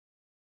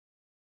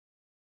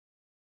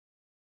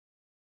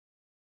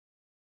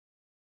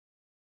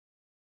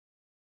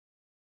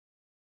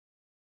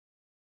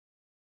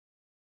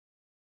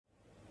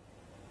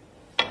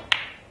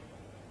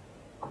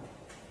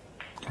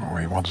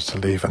wanted to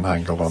leave an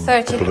angle on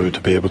 30. the blue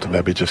to be able to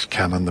maybe just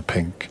cannon the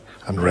pink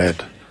and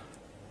red.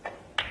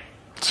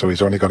 So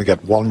he's only going to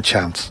get one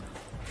chance.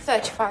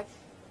 35.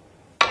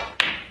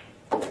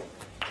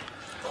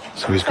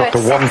 So he's got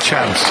the one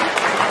chance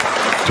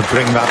to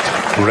bring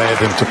that red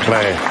into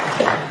play.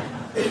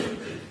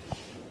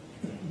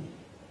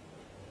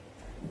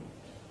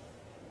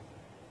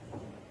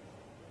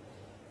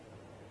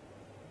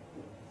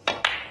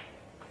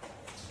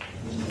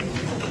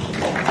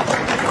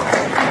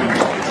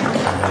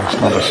 It's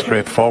not a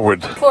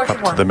straightforward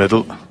up to the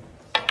middle. 42.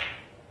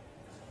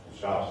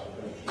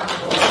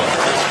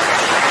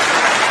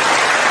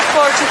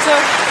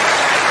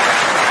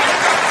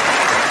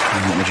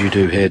 What would you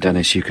do here,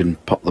 Dennis? You can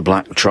pop the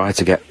black, try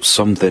to get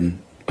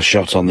something, a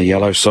shot on the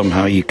yellow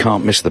somehow. You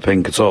can't miss the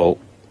pink at all.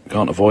 You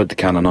can't avoid the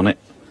cannon on it.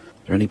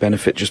 Is there any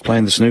benefit just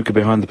playing the snooker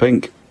behind the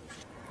pink?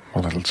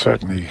 Well, it'll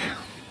certainly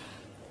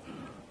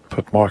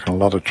put Mark in a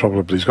lot of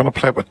trouble, but he's going to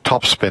play it with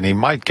topspin. He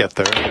might get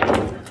there.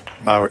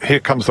 Now, here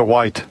comes the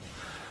white.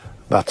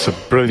 That's a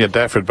brilliant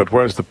effort, but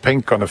where's the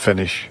pink going to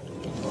finish?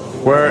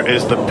 Where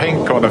is the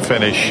pink going to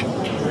finish?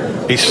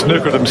 He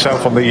snookered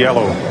himself on the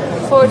yellow.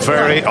 49.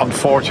 Very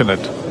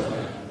unfortunate.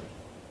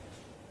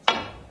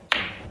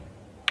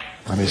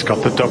 And he's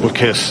got the double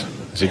kiss.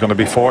 Is he going to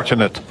be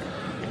fortunate?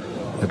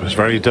 It was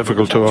very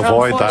difficult to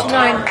avoid that.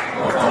 49.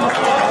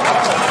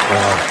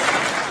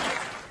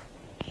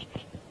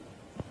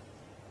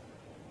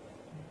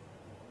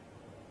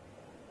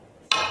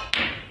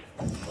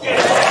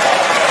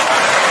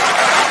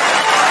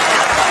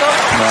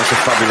 That's a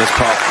fabulous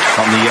pot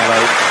on the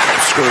yellow,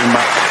 screwing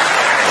back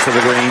for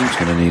the green. He's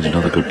going to need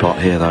another good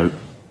pot here, though.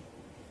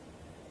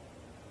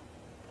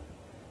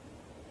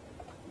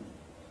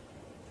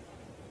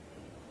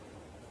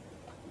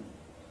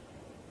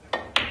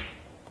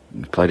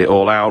 He played it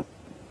all out.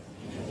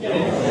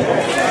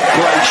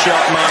 Great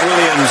shot, Mark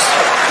Williams.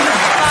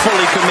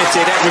 Fully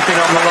committed, everything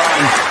on the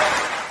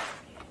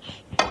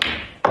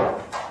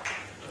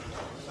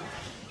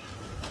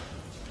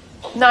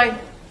line. 9.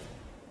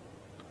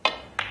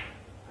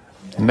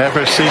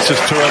 Never ceases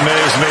to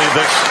amaze me,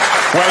 this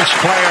Welsh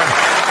player.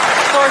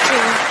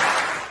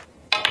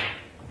 14.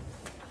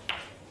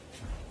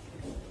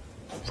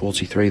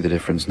 43 the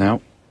difference now.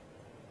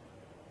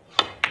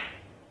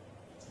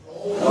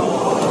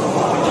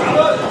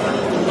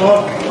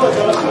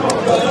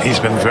 He's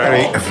been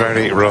very,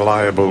 very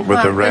reliable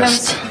with the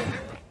rest.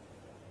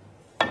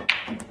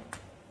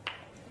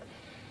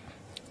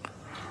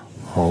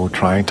 Oh,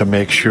 trying to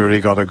make sure he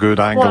got a good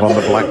angle on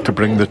the black to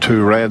bring the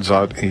two reds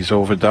out. He's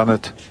overdone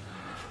it.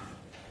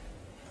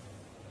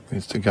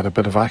 Needs to get a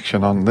bit of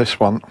action on this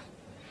one.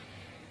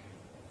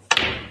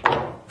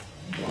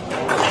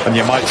 And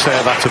you might say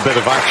that's a bit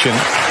of action.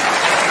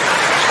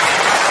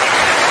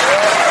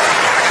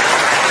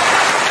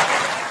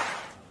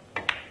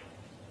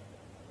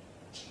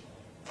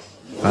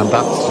 And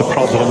that's the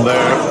problem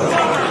there.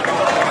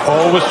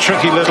 Always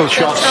tricky little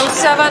shots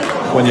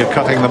when you're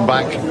cutting them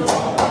back.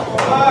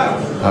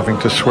 Having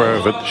to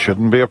swerve it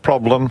shouldn't be a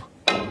problem.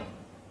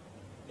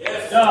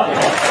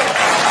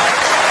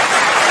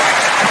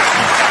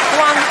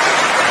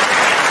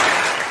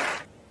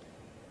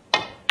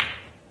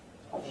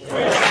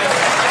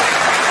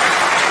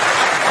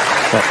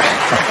 I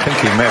think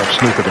he may have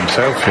snookered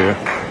himself here.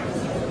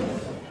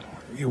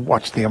 You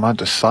watch the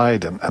amount of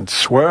side and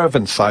swerve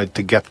inside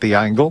to get the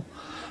angle,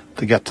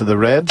 to get to the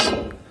reds.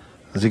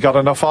 Has he got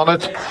enough on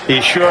it?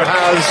 He sure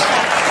has.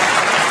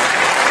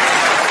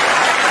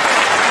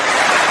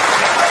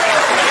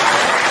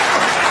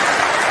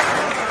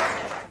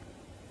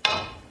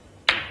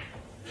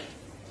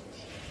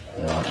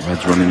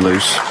 Red's running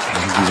loose. I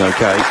think he's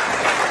okay.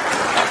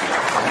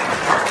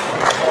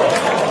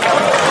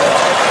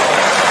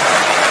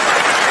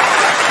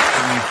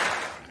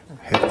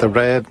 Hit the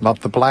red, not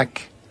the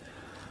black.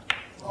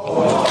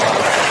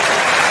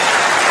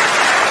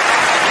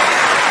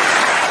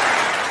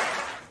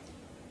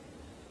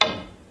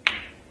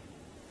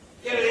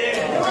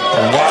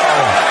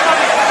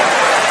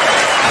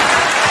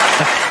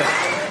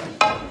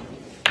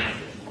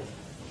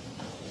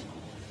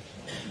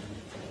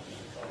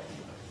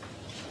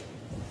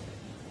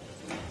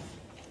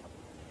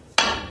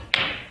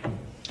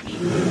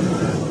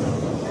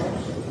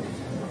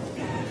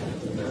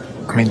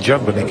 I mean,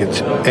 Judd, when he gets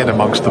in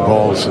amongst the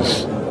balls,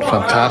 is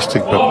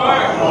fantastic, but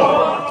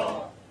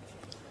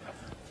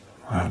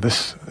wow,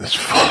 this is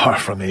far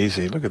from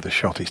easy. Look at the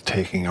shot he's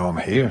taking on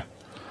here.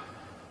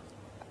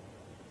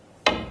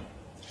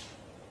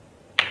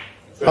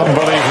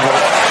 Unbelievable.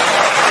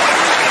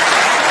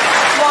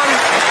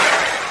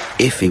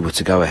 If he were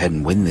to go ahead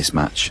and win this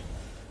match,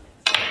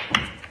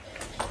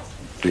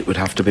 it would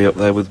have to be up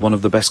there with one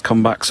of the best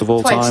comebacks of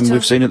all time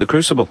we've seen at the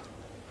Crucible.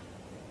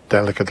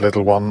 Delicate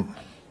little one.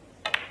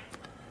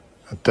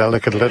 A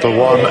delicate little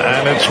one,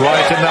 and it's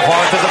right in the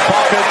heart of the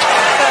pocket.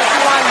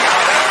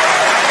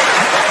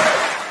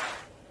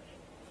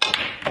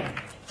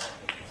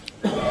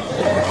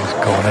 He's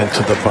gone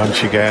into the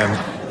bunch again.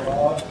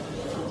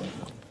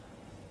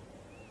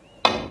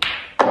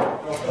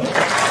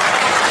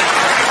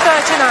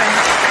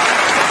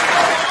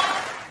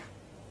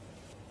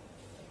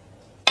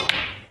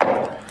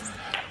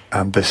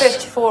 And this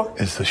 54.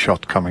 is the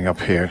shot coming up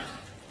here.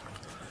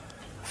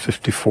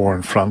 54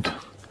 in front.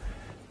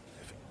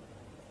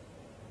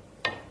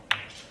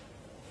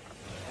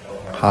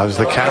 How's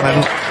the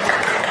cannon?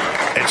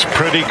 It's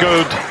pretty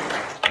good.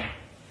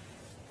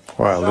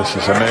 Well, this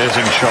is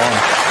amazing, Shaun.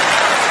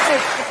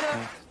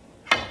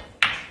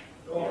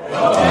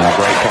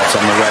 Great pot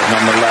on the red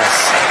nonetheless.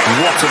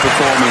 What a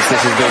performance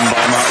this has been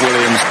by Mark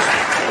Williams.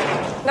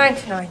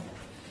 99.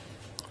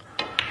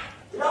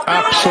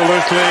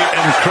 Absolutely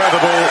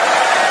incredible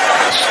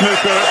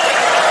snooker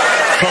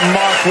from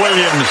Mark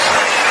Williams.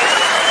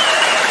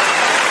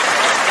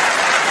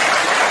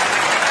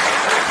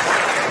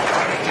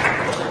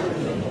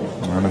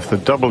 And if the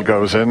double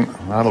goes in,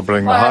 that'll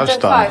bring the house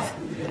down.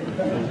 105.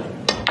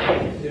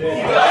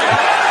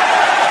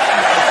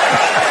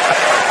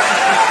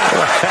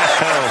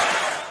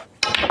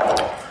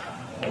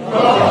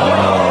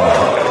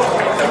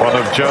 One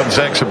of Judd's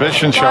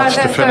exhibition shots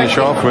to finish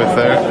off with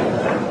there.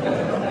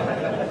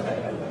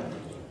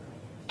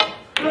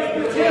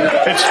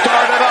 It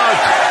started out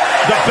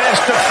the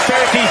best of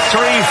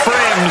 33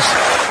 frames,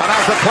 and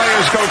as the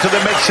players go to the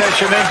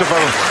mid-session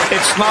interval,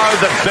 it's now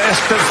the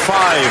best of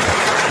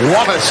 5.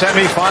 What a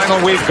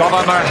semi-final we've got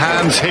on our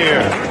hands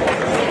here.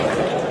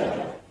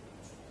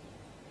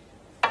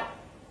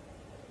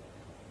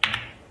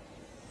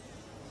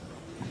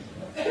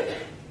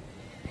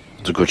 It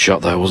was a good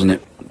shot though, wasn't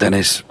it,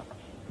 Dennis?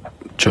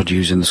 Judd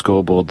using the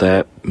scoreboard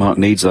there. Mark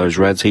needs those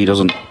reds, he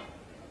doesn't.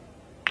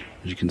 As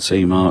you can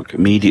see, Mark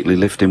immediately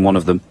lifting one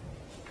of them.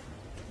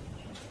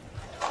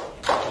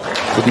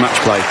 Good match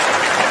play.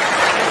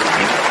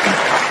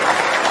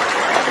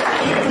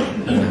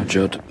 Now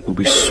Judd will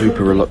be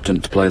super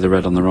reluctant to play the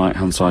red on the right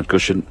hand side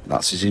cushion.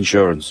 That's his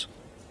insurance.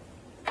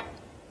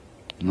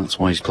 And that's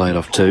why he's played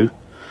off 2.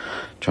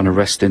 Trying to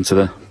rest into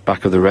the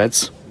back of the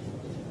reds.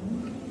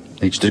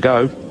 Needs to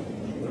go.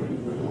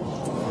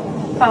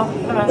 Oh,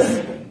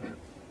 nice.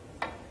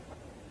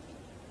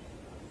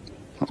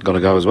 That's got to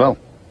go as well.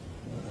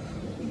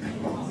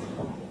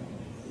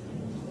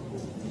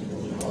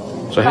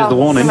 So here's the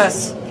warning.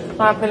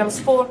 Mark Williams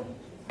 4.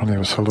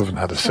 Ronnie Sullivan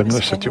had a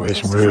similar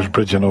situation where he was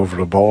bridging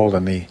over a ball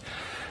and he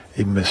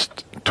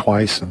missed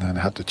twice and then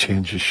had to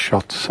change his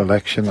shot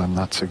selection, and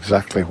that's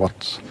exactly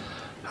what's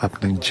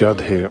happening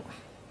Judd here.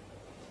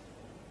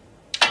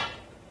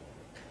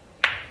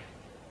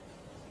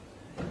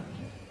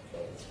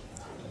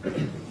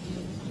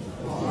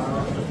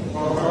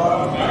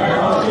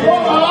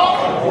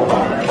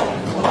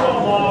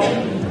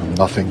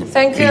 Nothing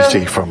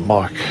easy for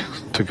Mark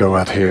to go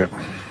at here,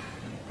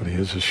 but he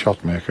is a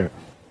shot maker.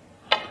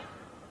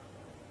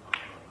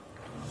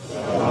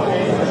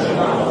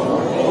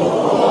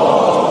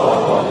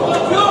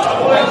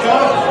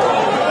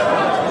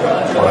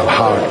 Well,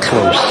 how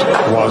close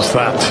was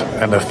that?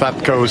 And if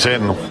that goes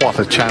in, what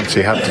a chance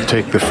he had to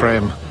take the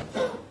frame.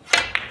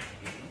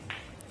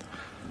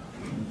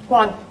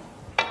 1.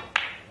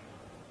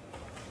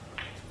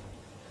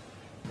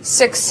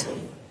 6.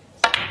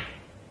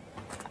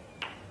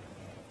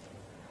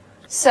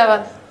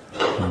 7.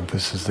 And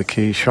this is the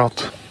key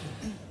shot.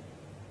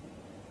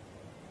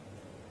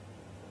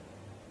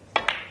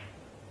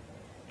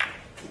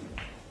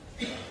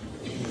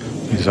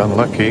 He's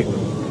unlucky.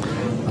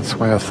 That's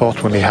why I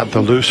thought when he had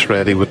the loose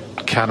red he would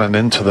cannon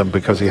into them,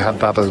 because he had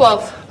that as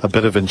 12. a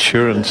bit of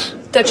insurance.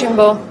 Touching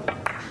ball.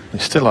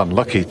 He's still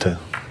unlucky to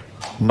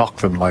knock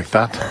them like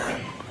that.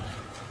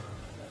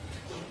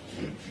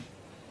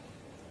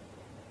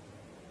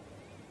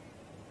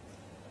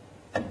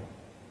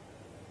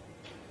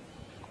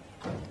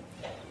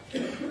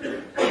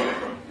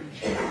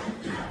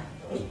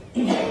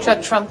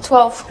 Judd from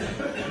 12.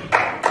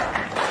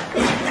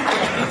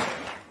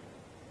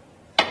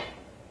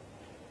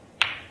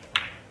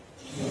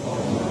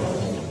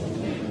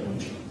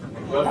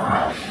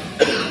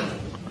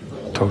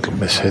 Total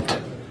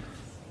mishit.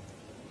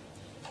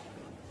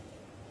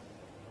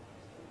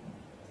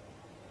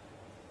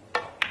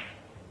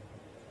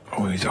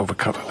 Oh, he's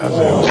overcut it, has he?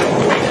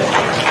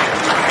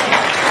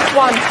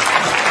 1.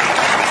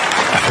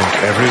 I think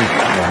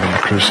everyone in the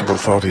Crucible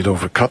thought he'd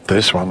overcut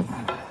this one.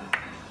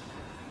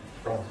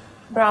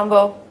 Brown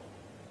ball.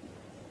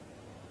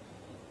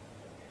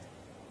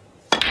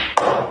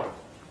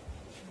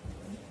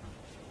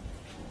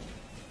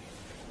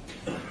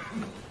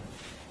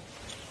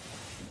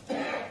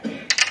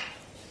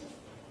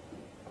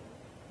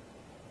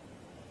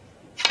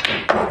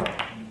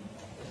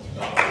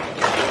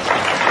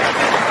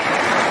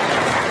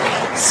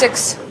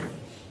 Six.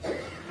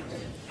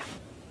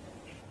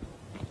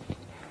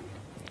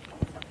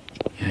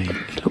 Yeah,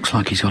 he looks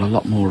like he's got a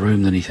lot more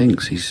room than he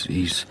thinks.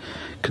 He's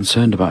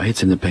concerned about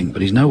hitting the pink,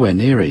 but he's nowhere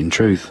near it in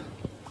truth.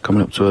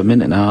 Coming up to a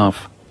minute and a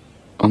half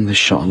on this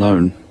shot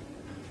alone.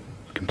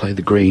 Can play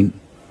the green.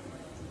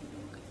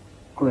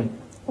 Green.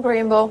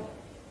 Green ball.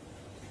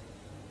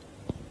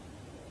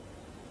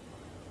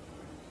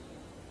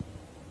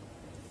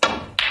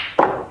 That's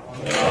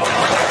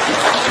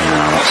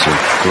a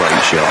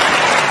great shot.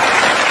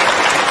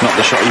 Not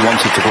the shot he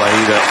wanted to play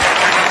either.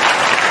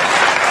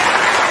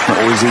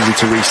 not always easy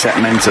to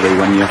reset mentally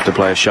when you have to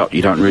play a shot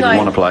you don't really 9.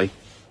 want to play.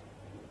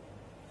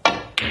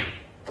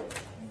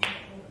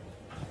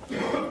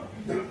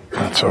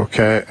 That's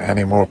okay.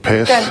 Any more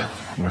pace? 10.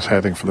 He was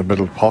heading for the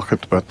middle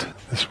pocket, but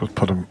this will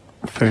put him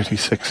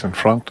 36 in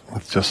front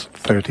with just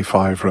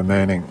 35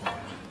 remaining.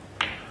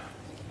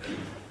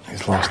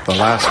 He's lost the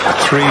last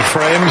 3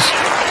 frames.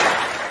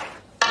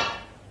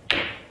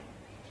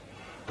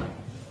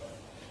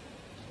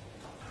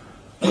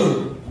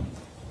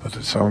 But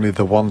it's only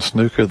the one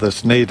snooker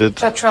that's needed.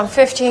 Judd Trump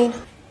 15.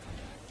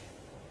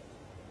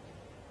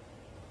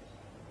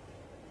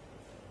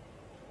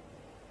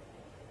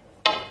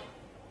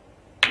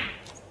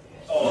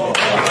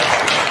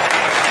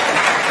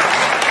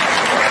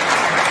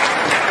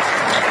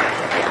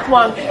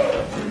 One.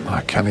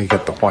 Can he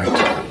get the white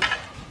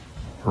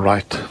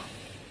right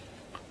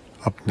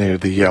up near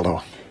the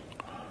yellow?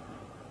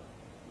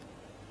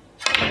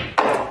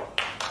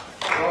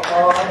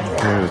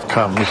 Here it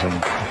comes,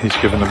 and he's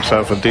given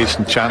himself a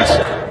decent chance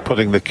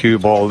putting the cue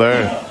ball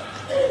there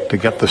to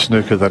get the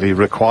snooker that he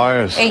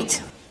requires.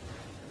 8.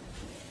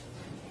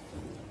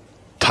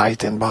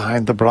 Tight in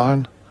behind the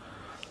brown.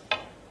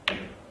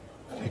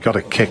 He got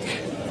a kick.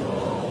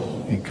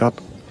 He got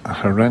a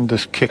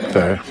horrendous kick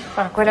there.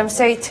 Mark Williams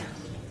 8.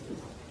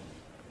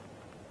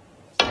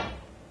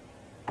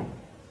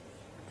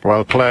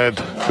 Well played.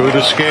 Good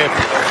escape.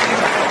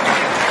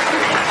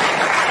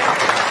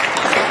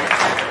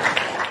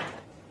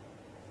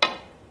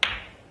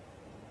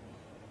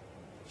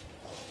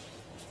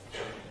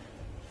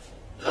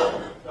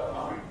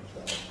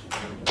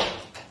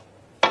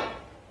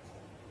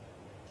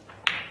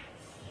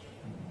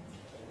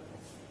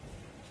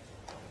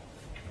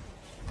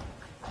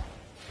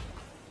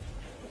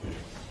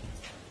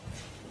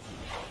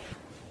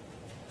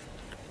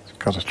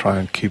 Got to try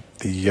and keep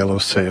the yellow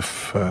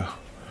safe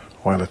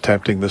while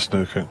attempting the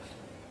snooker.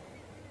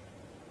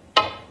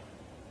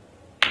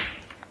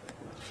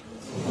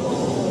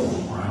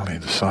 Well, he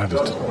decided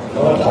to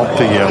pop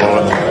the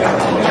yellow.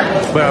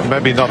 And, well,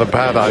 maybe not a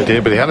bad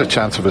idea, but he had a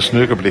chance of a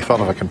snooker, but he thought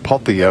if I can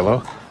pot the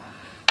yellow.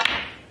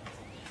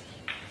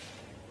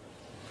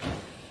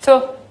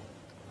 2.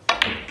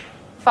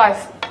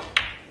 5.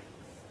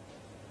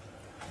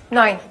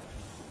 9.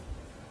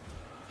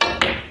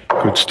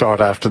 Good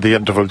start after the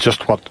interval,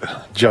 just what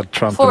Judd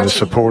Trump 40. and his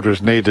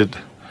supporters needed.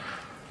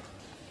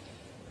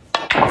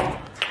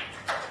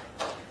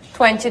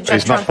 20. Judd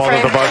He's not Trump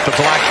bothered frame. about the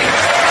black.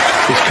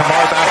 He's come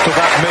out after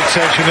that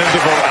mid-session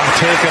interval and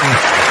taken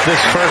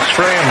this first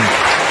frame.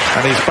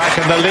 And he's back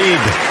in the lead.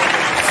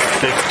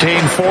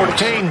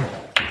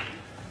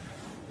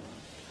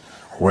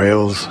 15-14.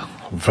 Wales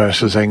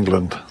versus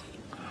England.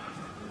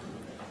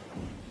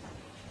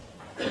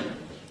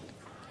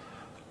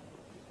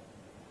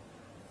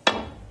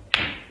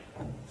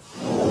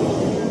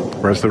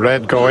 Where's the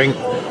red going?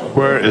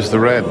 Where is the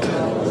red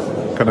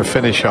going to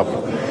finish up?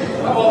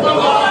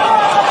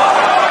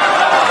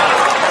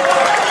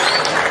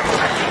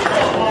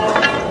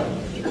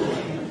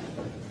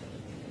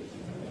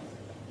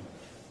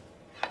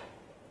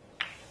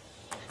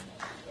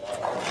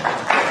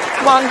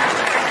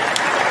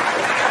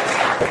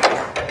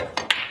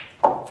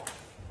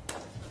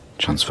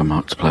 Chance for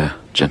Mark to play a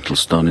gentle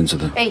stun into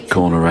the 8.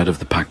 corner red of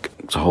the pack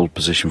to hold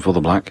position for the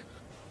black.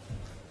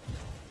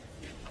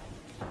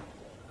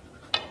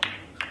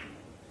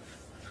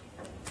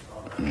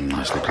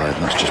 Nicely played,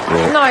 and that's just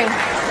brought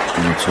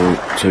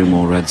 9. two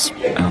more reds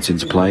out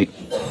into play.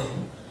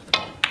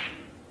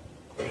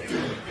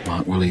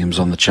 Mark Williams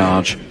on the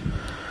charge.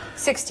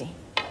 60.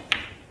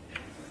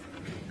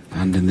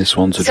 And in this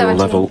one to draw 17.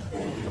 level.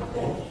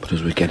 But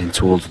as we're getting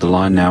towards the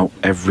line now,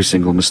 every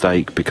single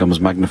mistake becomes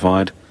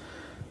magnified.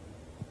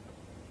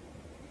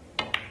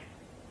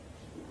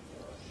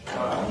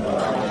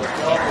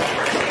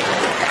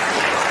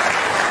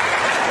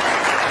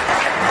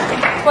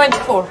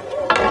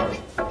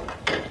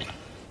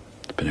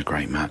 It's been a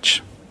great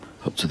match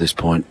up to this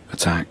point.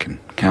 Attack and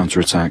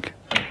counter-attack.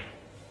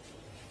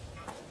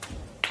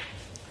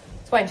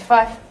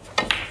 25.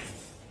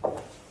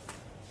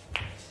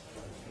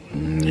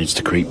 Needs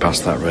to creep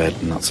past that red,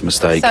 and that's a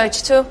mistake.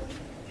 32.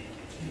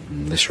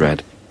 And this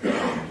red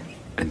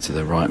into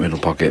the right middle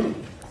pocket.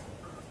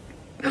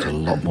 It's a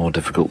lot more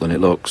difficult than it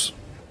looks.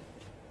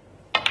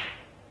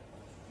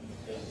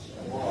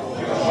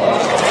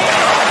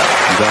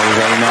 Very,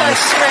 very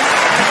nice.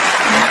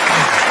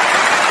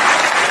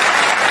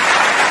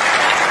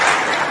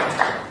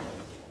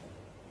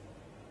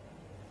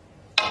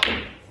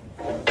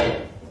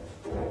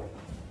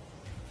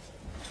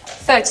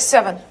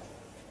 37.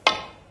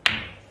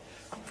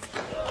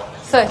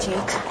 38.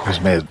 It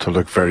was made to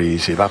look very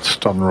easy. That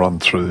stun run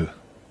through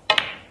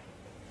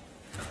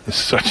is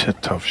such a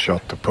tough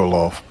shot to pull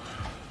off.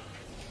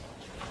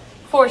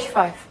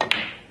 45.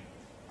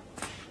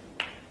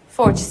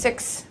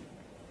 46.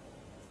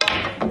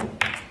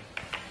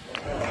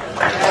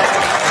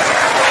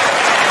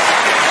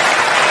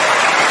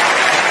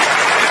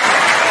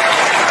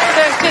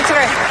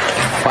 33.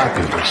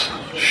 Fabulous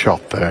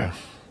shot there.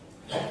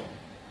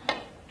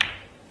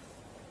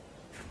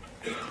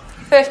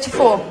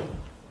 54.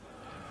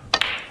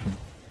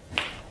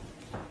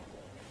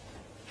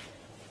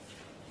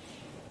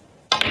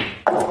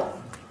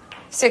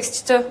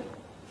 62.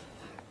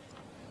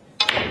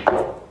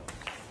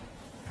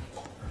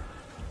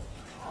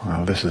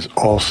 Well, this is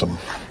awesome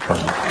from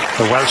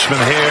the Welshman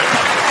here.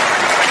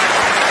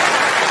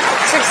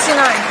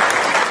 69.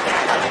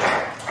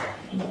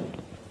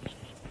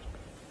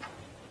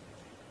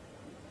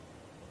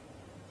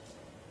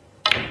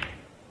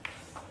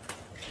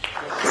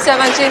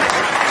 70.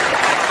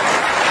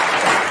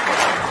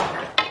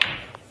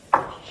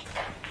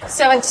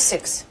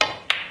 76.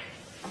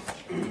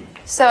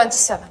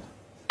 77.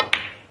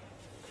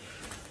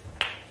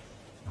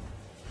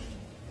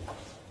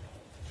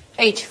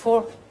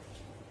 84.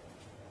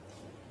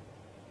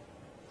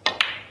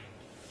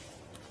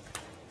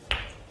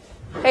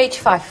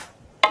 85.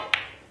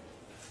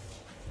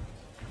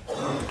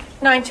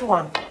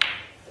 91.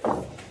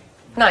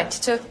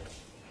 92.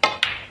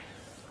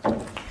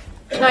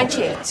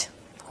 98.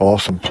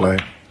 Awesome play.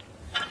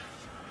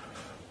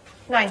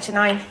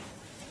 99.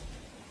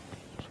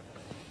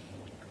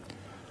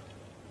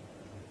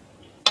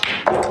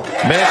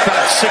 Make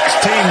that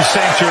 16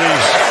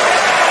 centuries.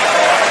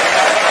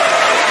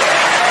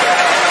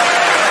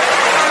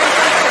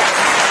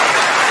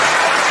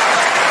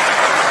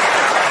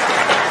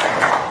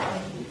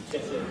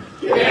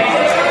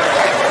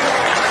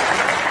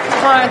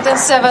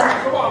 Seven.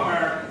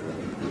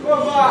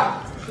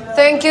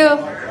 Thank you.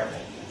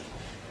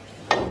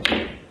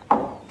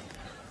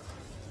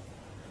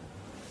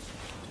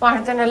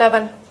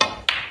 111.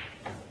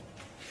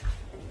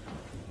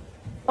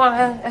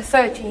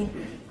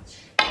 113.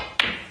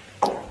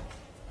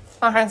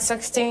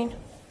 116.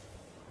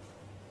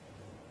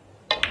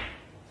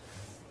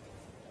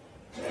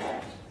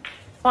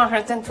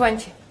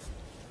 120.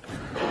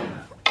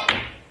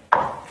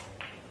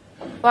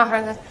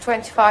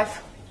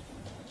 125.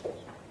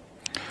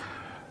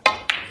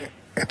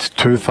 It's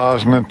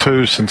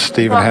 2002 since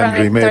Stephen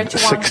Hendry made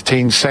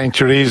 16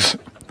 centuries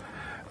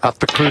at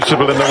the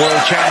Crucible in the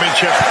World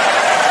Championship.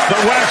 The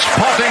Welsh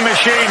potting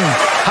machine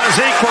has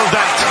equalled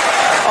that.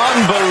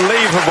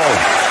 Unbelievable.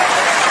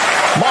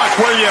 Mark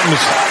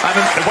Williams, and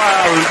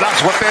well,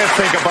 that's what they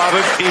think about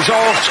it. He's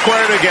all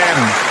squared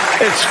again.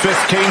 It's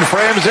 15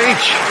 frames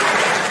each.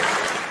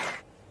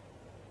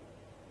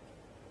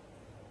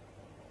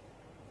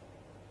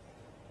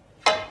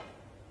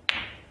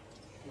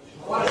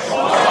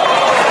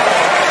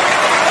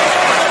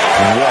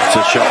 What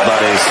a shot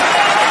that is.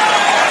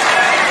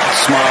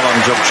 Smile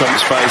on Judd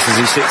Trump's face as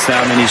he sits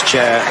down in his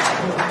chair.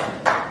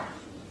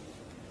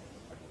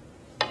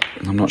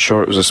 I'm not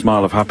sure it was a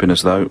smile of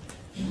happiness, though.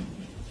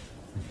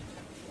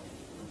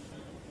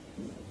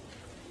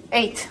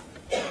 8.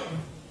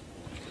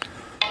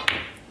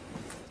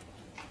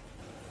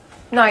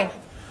 9.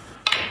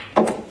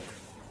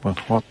 But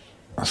what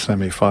a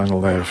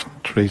semi-final they've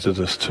treated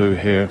us to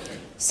here.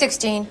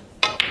 16.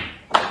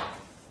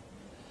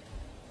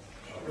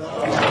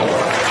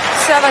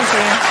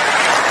 17.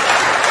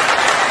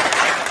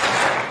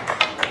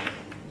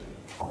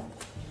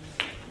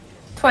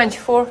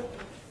 24.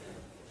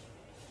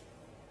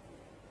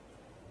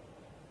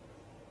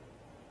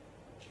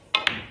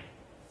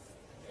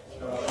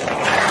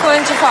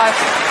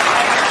 25.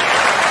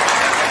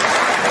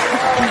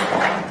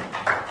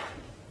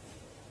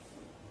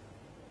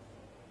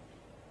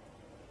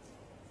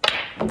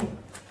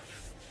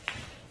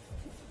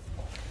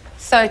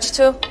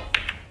 32.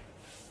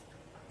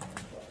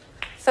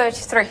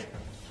 33.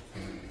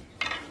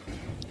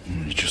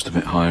 He's just a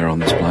bit higher on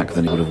this black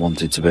than he would have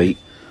wanted to be.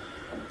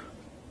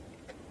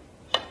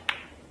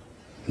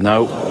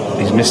 No,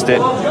 he's missed it.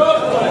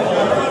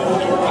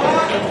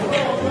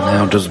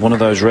 Now does one of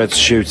those reds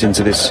shoot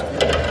into this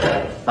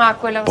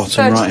Mark Williams,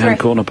 bottom right-hand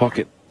corner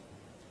pocket?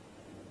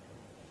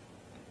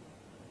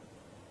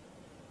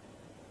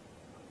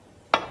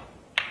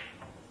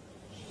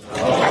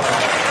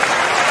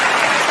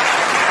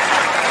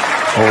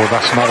 Oh,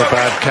 that's not a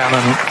bad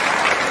cannon.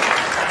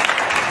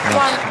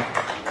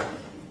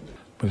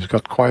 But he's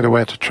got quite a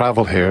way to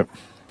travel here.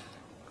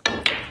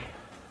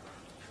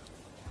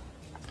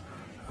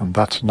 And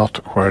that's not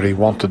where he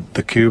wanted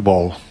the cue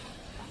ball.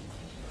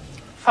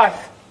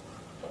 5.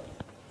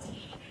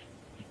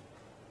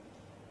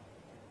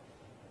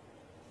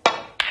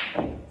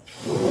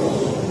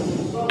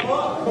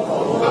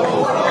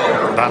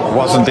 That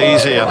wasn't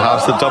easy, and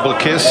has the double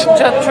kiss.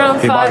 Judd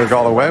Trump, He might 5. have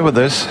got away with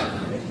this.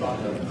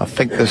 I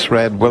think this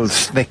red will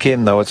sneak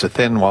in, though. It's a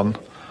thin one.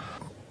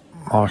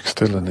 Mark's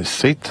still in his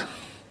seat.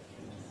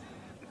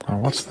 Now,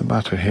 what's the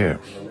matter here?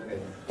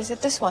 Is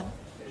it this one?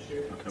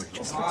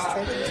 Just look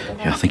straight into the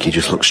Yeah, I think he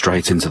just looked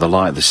straight into the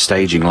light. The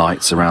staging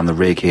lights around the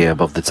rig here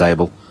above the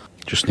table.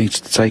 Just needs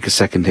to take a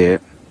second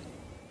here.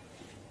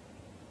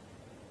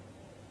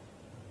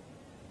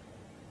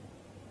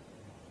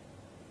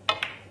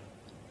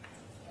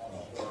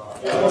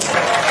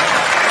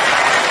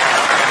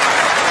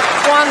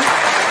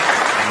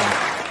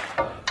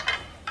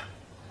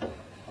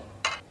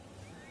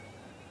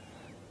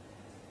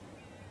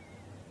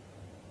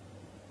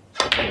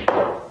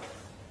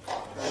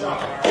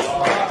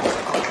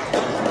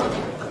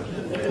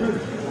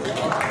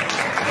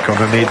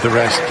 going to need the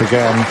rest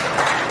again.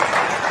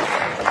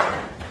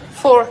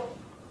 4.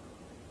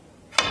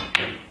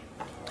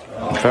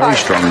 Very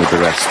strong with the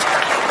rest.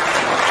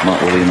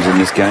 Mark Williams in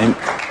this game.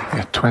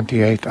 Yeah,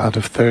 28 out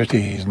of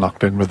 30 he's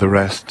knocked in with the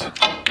rest.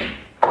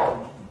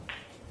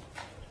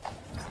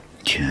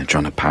 Yeah,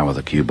 trying to power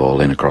the cue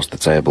ball in across the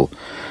table.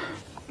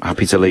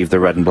 Happy to leave the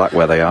red and black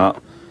where they are.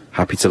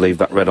 Happy to leave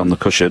that red on the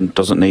cushion.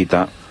 Doesn't need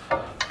that.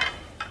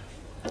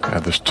 Yeah,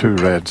 there's 2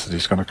 reds that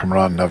he's going to come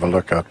around and have a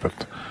look at,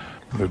 but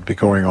they'd be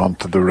going on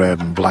to the red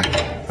and black,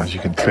 as you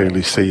can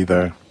clearly see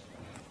there.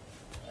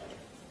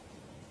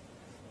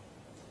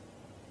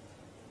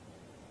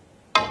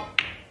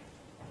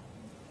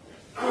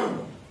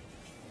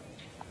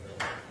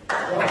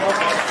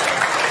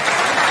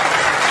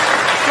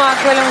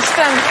 Mark Williams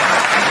 10.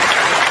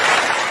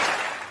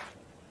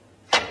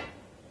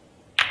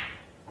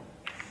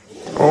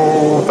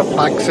 Oh, the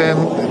black's in.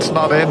 It's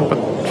not in, but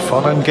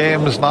fun and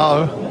games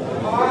now.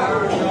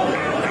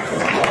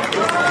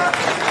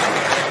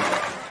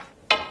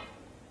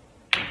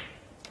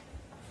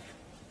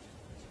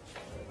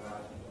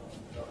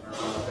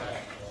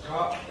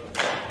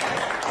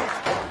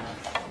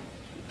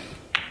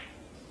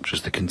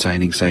 Just the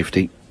containing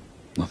safety.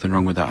 Nothing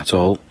wrong with that at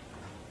all.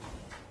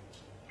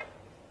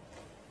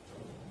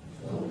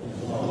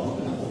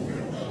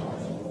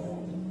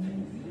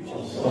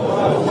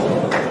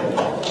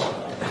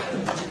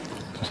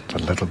 Just a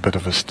little bit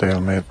of a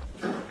stalemate.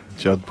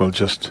 Judd will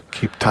just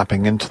keep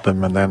tapping into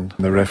them, and then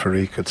the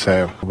referee could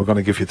say, we're going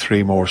to give you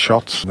 3 more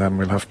shots, and then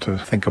we'll have to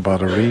think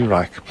about a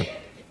re-rack. But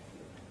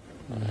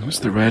it's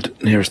the red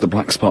nearest the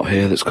black spot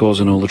here that's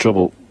causing all the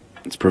trouble.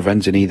 It's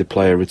preventing either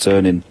player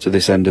returning to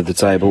this end of the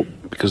table,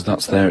 because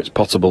that's there, it's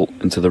potable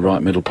into the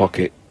right middle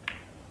pocket.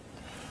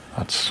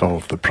 that's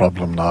solved the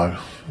problem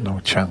now. No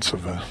chance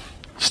of a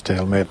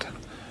stalemate.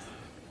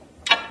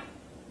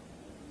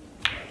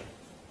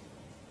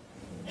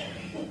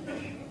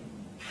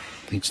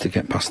 Needs to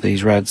get past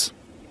these reds.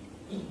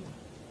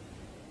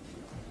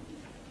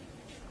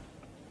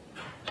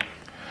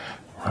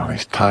 Well,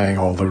 he's tying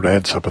all the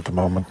reds up at the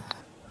moment.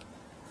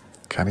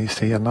 Can he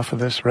see enough of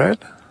this red?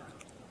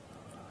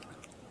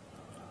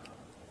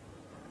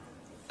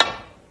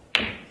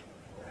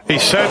 He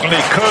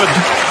certainly could.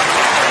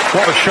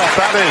 What a shot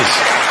that is.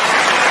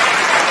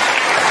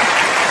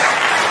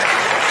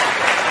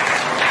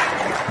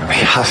 And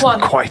he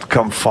hasn't quite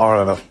come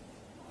far enough.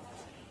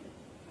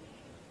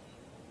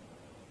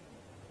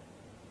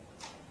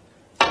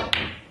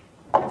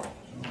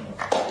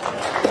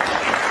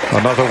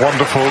 Another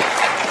wonderful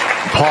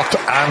pot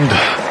and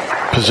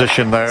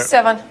position there.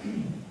 7.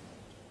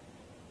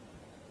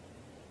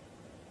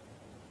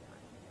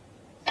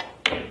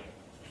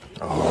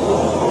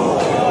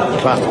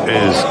 That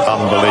is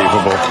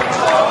unbelievable.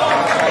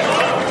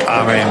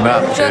 I mean,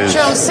 that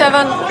Judd is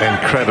 7.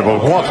 incredible.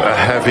 What a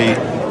heavy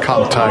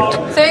contact.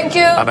 Thank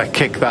you. And a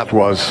kick that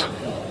was.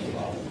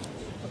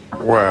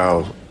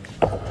 Well,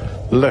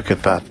 look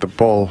at that. The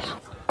ball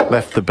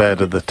left the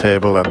bed of the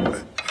table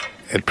and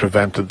it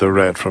prevented the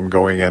red from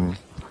going in.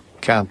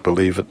 Can't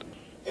believe it.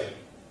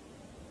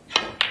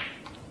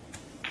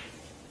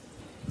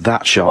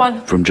 That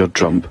shot from Judd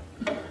Trump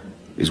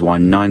is why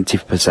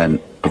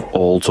 90% of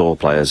all tour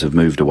players have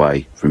moved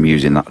away from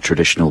using that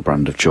traditional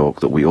brand of chalk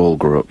that we all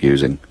grew up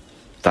using.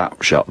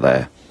 That shot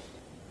there.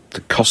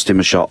 To cost him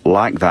a shot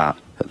like that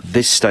at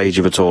this stage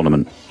of a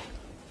tournament,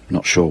 I'm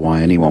not sure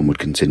why anyone would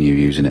continue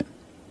using it.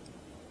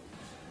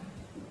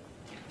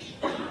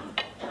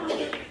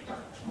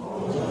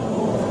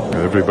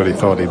 Everybody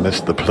thought he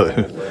missed the blue.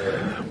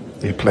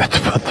 He played to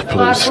put the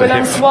blue safe.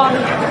 Williams 1.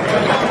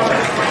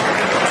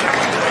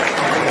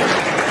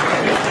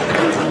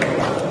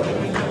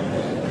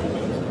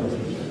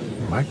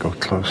 Might go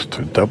close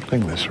to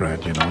doubling this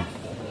red, you know.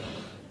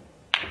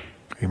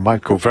 He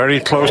might go very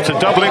close to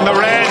doubling the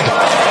red.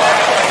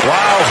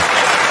 Wow.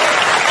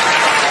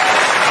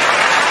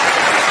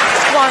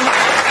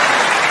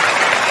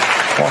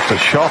 1. What a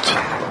shot.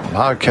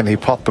 How can he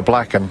pot the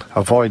black and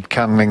avoid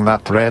cannoning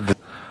that red?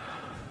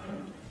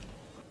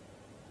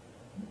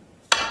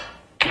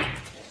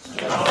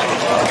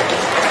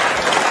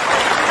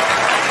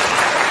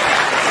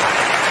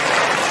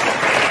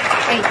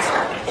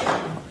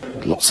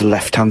 Lots of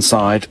left-hand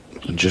side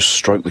and just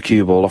stroke the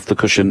cue ball off the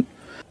cushion.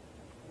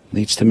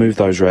 Needs to move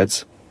those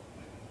reds.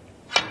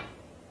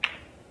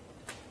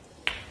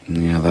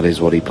 Yeah, that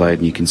is what he played,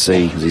 and you can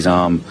see as his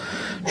arm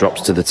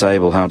drops to the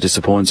table how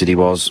disappointed he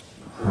was.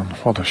 And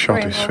what a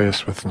shot he's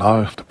faced with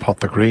now to pot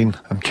the green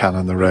and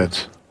cannon the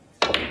reds.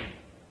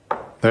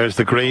 There's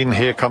the green,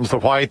 here comes the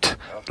white.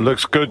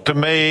 Looks good to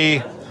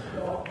me.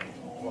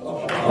 Oh,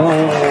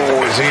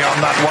 is he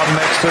on that one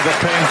next to the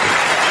pink?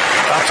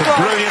 That's a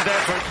brilliant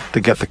effort. To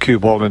get the cue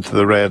ball into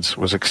the reds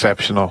was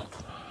exceptional.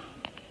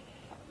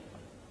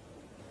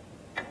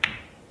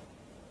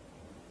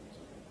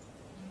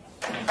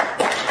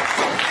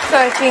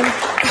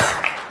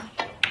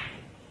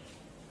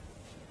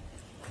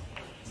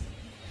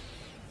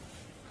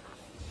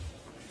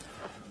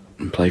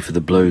 And play for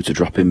the blue to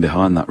drop in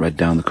behind that red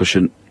down the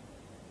cushion.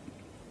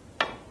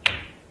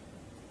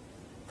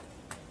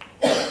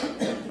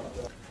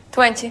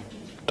 20.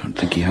 Don't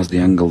think he has the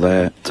angle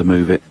there to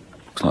move it.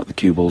 Looks like the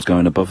cue ball's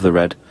going above the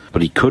red,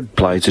 but he could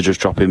play to just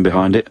drop in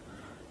behind it.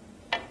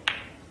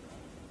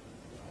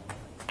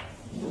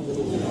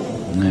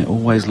 And it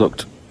always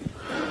looked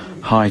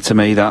high to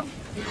me, that.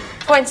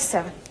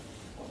 27.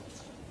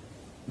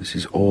 This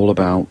is all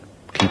about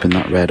keeping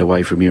that red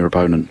away from your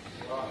opponent.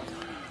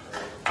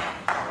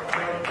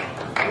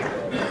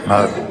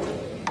 Now,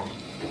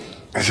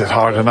 is it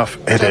hard enough?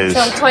 It is.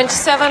 On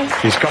 27.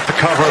 He's got the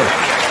cover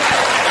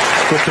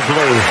with the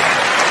blue.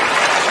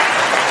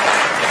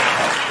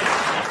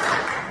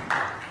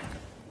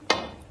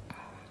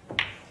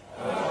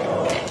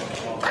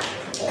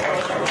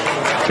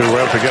 Too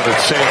well to get it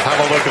safe. Have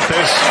a look at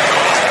this.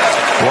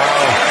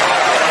 Wow.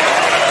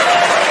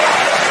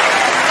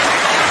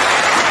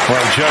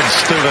 Well, Judd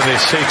stood in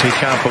his seat. He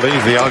can't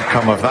believe the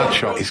outcome of that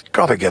shot. He's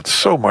got to get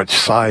so much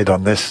side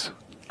on this.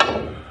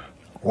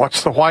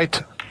 What's the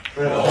white?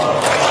 That's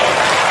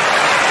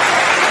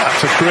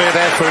a great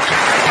effort.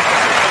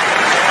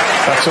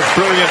 That's a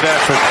brilliant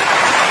effort.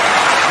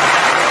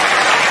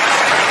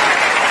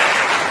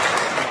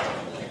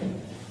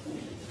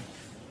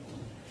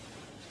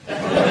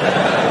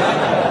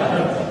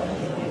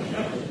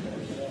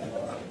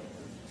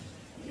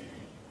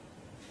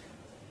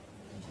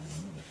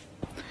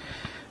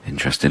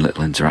 Interesting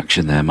little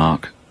interaction there,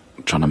 Mark.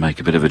 Trying to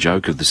make a bit of a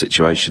joke of the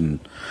situation.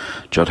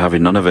 Judd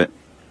having none of it.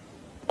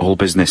 All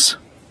business.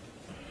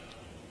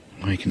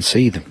 Well, you can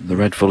see the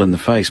red full in the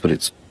face, but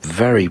it's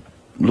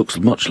looks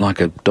much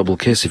like a double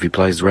kiss if he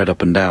plays the red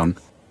up and down.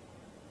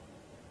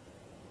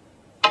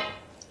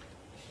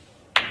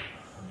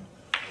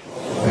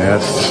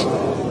 Yes,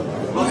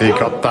 he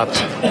got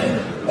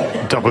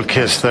that double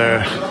kiss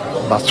there.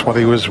 That's what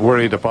he was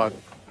worried about.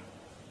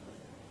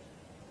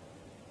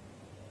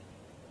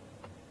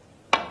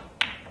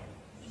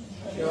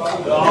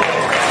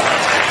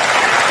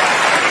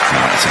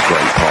 That's a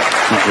great pot.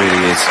 That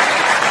really is.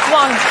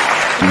 One.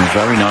 And a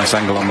very nice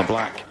angle on the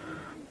black.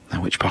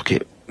 Now, which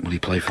pocket will he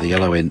play for the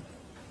yellow in?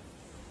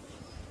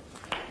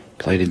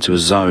 Played into a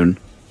zone.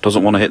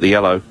 Doesn't want to hit the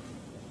yellow.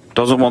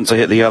 Doesn't want to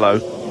hit the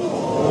yellow.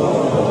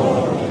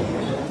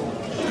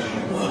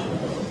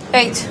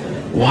 8.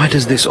 Why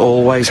does this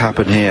always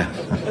happen here?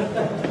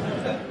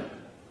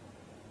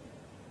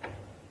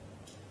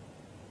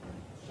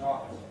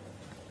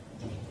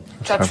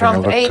 Judd Having a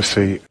from look 8. to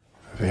see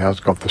if he has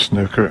got the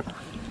snooker.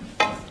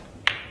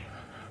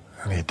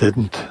 And he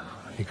didn't.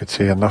 You could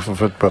see enough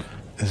of it, but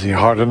is he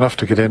hard enough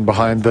to get in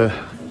behind the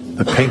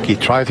pink? He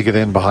tried to get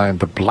in behind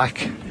the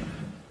black.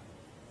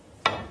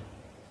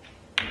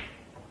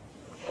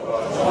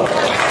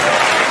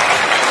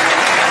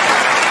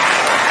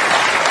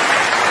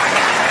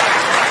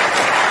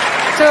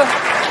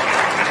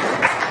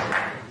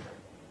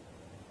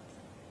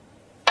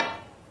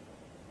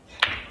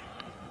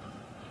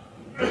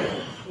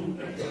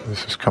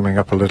 This is coming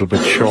up a little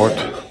bit short.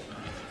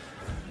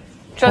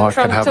 Mark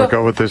can have a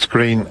go with this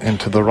green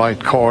into the right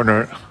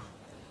corner.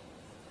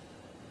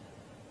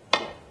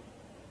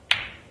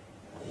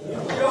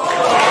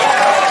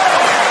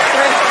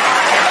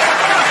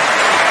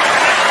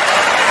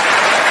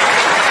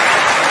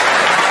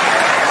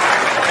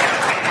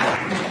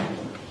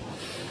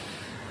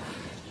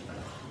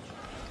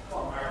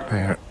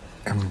 They're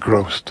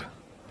engrossed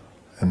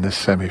in this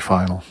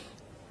semi-final.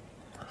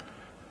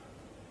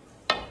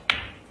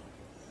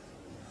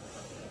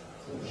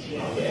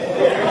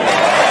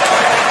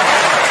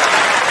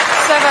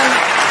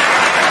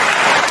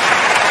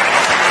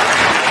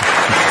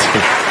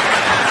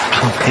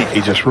 He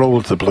just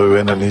rolled the blue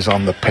in and he's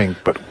on the pink,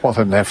 but what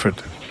an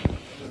effort.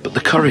 But the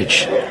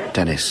courage,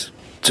 Dennis,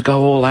 to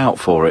go all out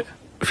for it.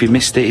 If he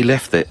missed it, he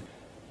left it.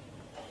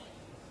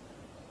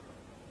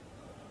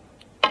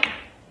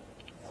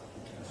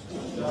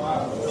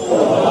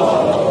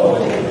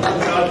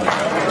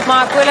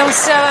 Mark Williams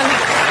 7.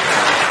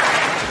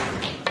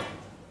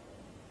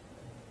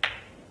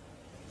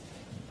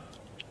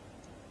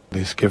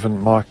 He's given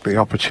Mark the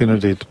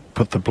opportunity to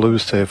put the blue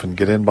safe and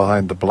get in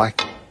behind the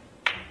black.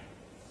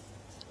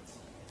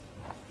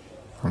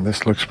 And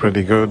this looks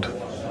pretty good. He's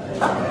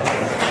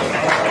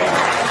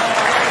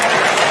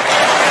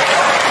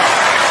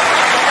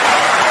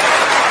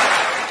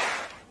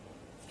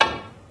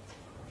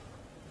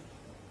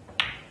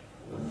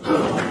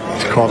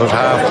caught it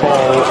half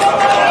ball.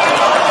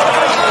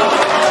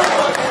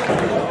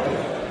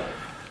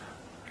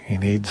 He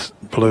needs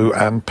blue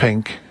and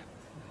pink.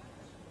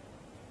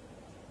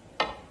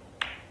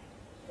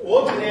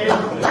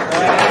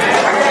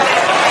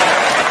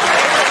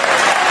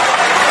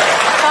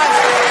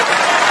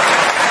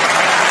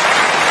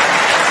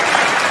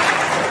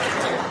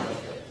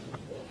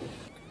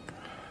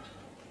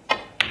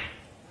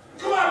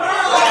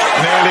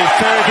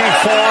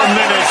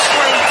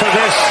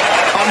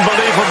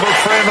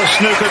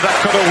 Snooker that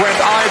could have went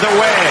either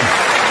way,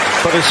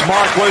 but it's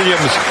Mark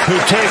Williams who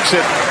takes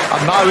it,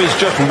 and now is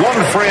just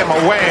one frame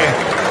away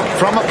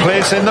from a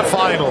place in the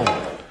final.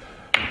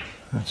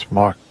 It's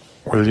Mark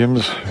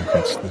Williams who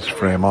gets this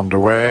frame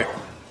underway.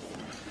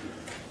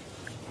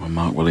 Well,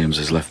 Mark Williams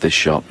has left this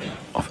shot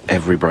off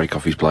every break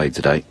off he's played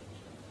today.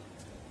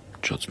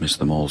 Judd's missed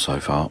them all so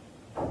far.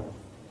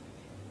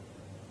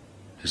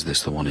 Is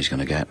this the one he's going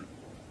to get?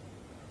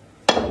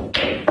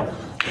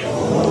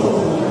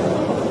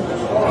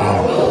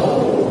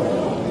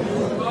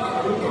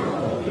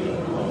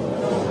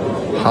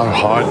 How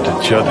hard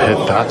did Judd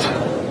hit that?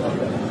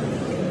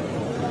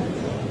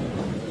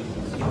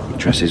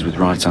 Dresses with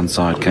right hand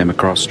side, came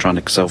across trying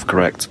to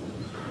self-correct.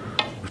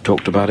 We've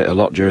talked about it a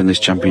lot during this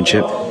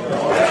championship.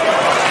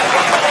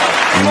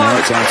 And now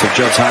it's out of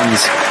Judd's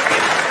hands.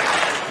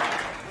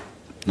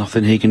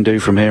 Nothing he can do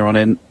from here on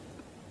in.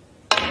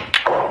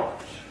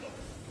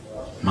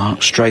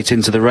 Mark straight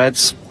into the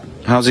reds.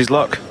 How's his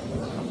luck?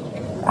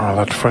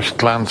 Well, at first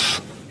glance,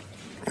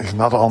 he's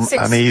not on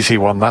an easy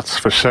one, that's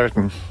for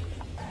certain.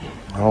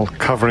 All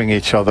covering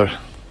each other.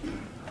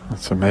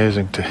 It's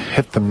amazing to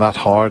hit them that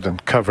hard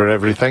and cover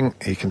everything.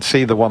 You can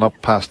see the one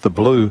up past the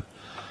blue.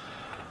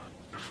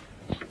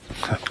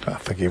 I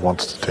think he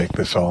wants to take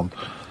this on.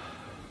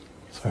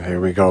 So here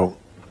we go.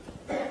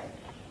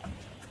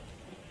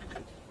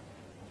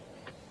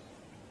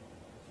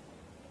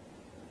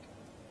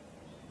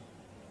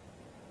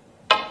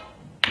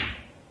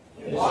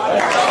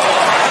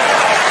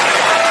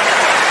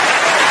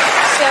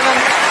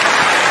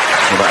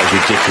 Well, that is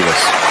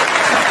ridiculous.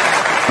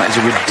 That is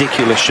a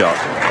ridiculous shot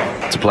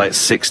to play at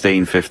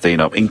 16-15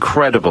 up.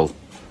 Incredible.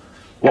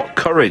 What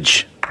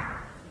courage,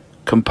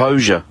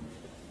 composure,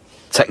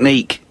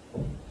 technique.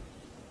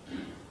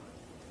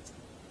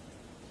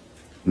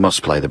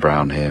 Must play the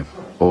brown here.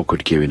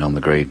 Awkward queuing on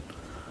the green.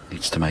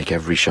 Needs to make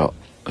every shot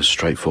as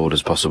straightforward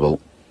as possible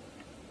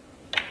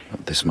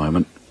at this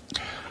moment.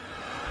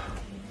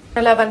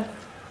 11.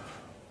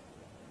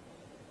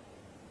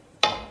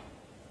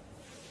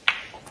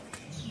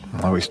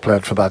 Now he's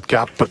played for that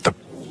gap, but the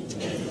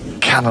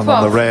cannon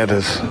on the red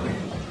has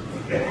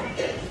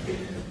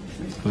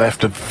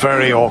left it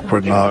very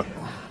awkward now.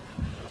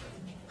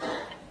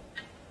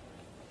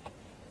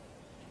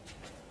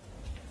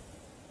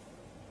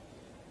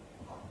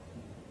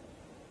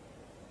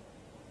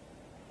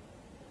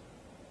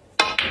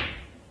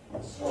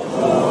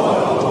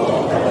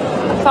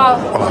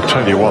 Well, I'll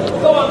tell you what,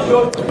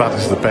 that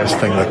is the best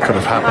thing that could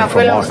have happened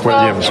for Mark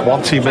Williams.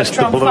 Once he missed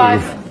the blue,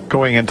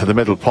 going into the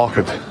middle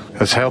pocket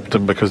has helped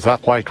him, because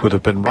that white would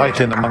have been right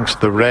in amongst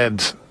the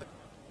reds.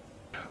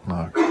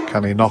 Now,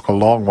 can he knock a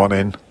long one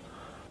in?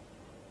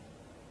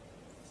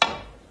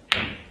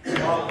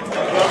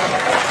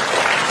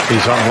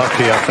 He's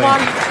unlucky, I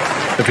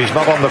think. If he's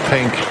not on the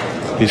pink,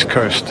 he's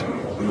cursed.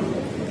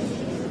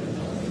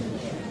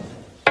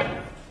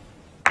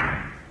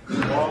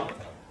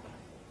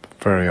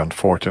 Very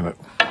unfortunate.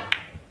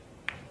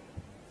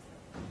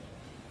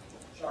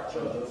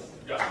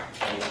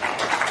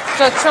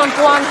 Judd Trump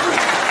 1.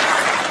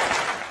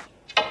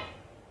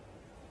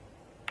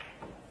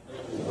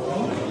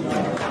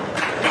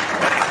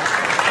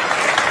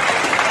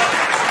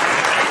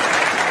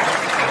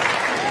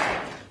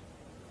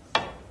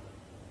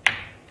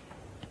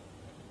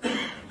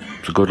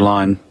 It's a good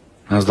line.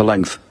 How's the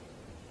length?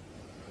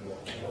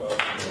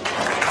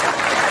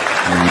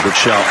 Good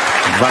shot.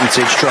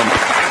 Advantage Trump.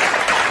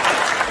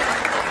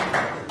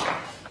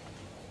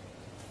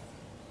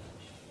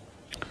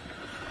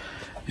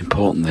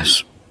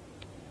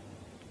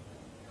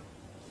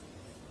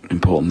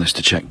 Important this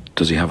to check,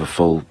 does he have a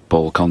full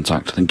ball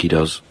contact? I think he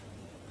does.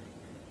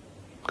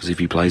 Because if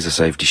he plays a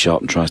safety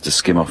shot and tries to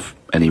skim off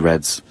any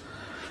reds,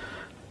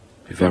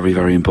 it'd be very,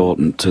 very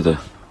important to the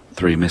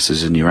 3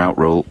 misses in your out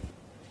rule.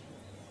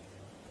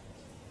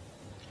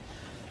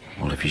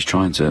 Well, if he's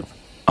trying to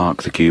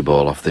arc the cue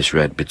ball off this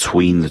red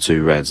between the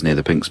 2 reds near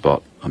the pink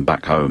spot and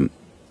back home,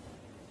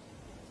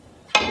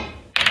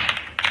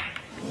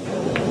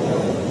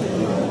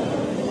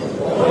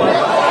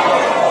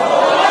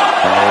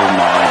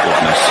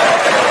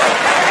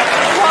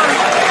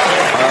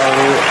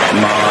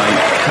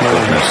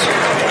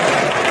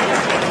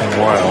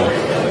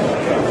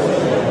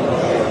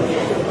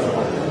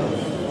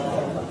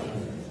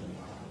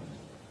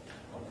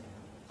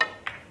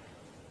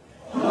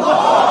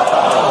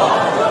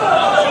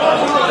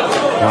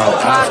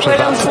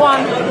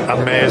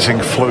 amazing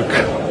fluke.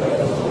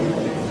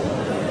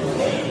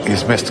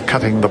 He's missed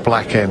cutting the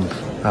black in,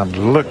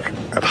 and look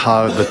at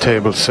how the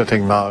table's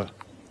sitting now.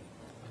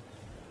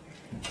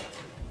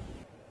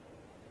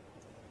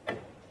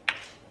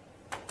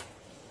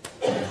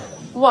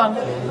 One.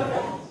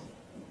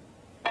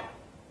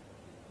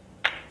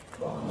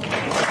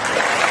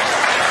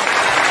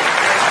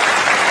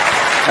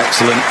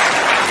 Excellent.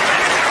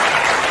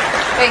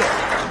 8.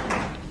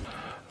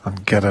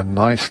 And get a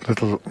nice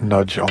little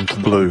nudge onto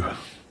blue.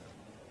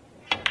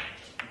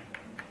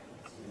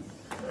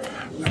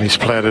 And he's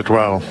played it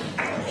well. 9.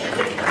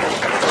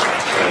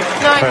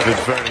 Played it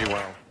very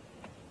well.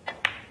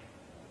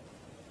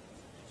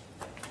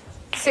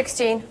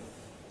 16.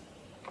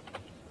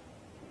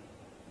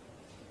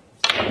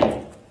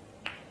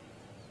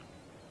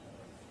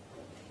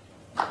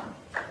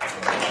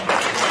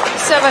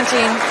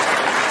 17.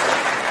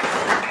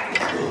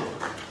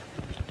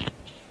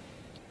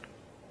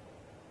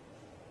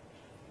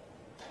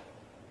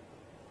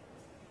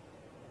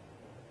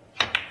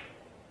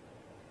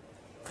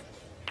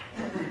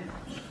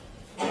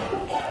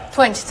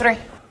 23.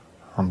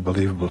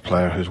 Unbelievable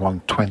player who's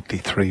won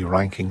 23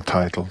 ranking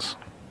titles.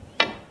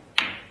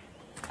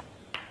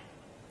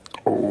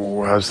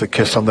 Oh, how's the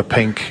kiss on the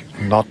pink?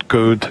 Not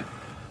good.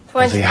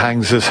 As he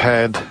hangs his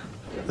head.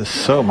 There's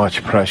so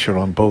much pressure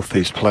on both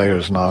these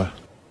players now.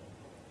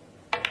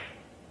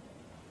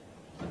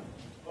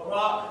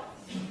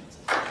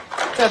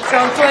 Third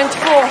round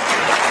 24.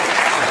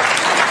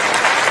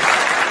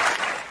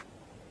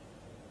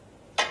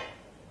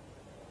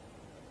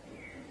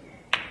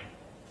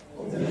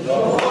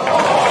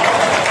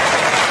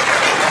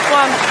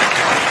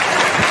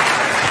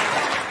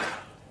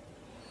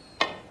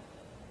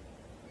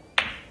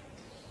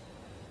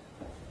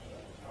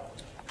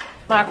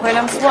 Mark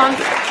Williams 1. Now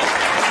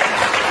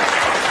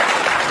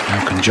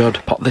can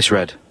Judd pot this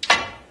red?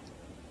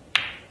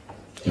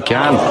 He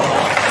can.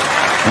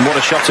 And what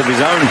a shot of his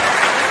own.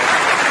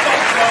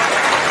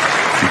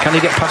 And can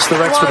he get past the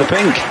reds for the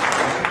pink?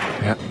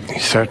 Yeah, he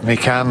certainly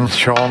can,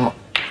 Shaun.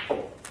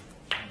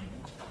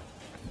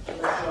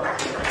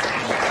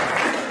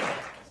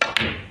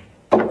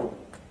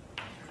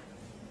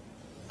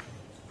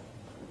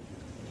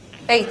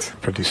 Eight.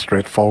 Pretty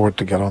straightforward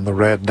to get on the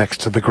red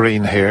next to the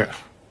green here.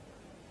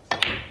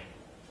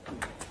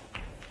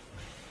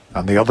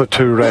 And the other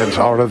two reds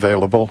are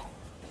available.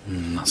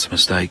 That's a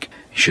mistake.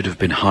 He should have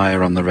been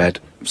higher on the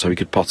red so he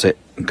could pot it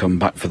and come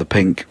back for the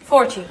pink.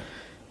 40.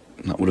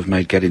 That would have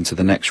made getting to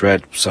the next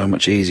red so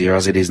much easier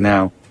as it is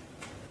now.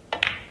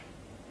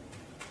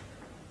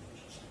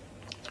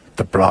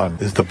 The brown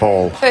is the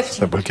ball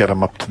 50. that will get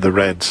him up to the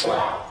reds.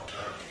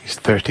 He's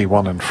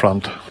 31 in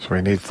front, so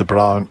he needs the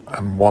brown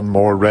and one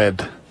more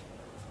red.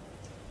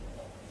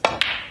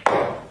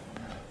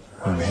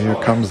 And here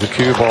comes the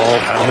cue ball,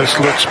 and this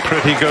looks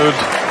pretty good.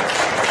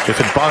 If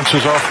it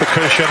bounces off the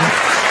cushion.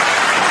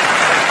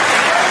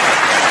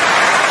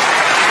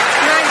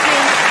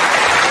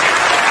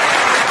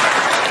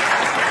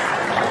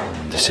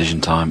 19. Decision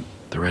time.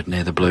 The red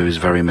near the blue is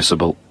very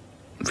missable.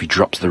 If he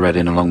drops the red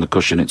in along the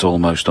cushion, it's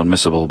almost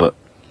unmissable, but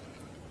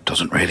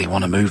doesn't really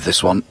want to move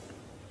this one.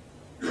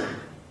 It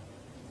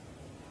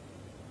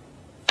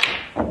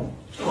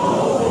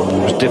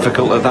was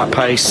difficult at that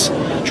pace,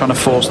 trying to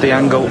force the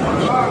angle.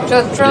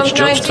 Judd But it's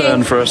Judd's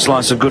turn for a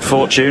slice of good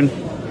fortune.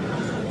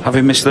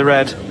 Having missed the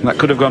red, that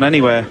could have gone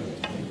anywhere.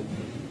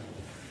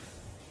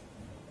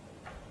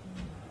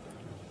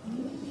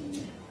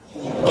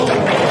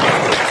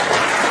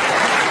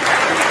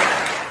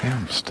 Yeah,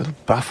 I'm still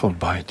baffled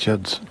by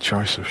Judd's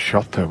choice of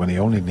shot there when he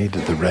only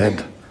needed the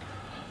red.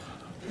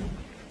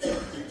 I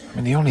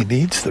mean, he only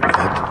needs the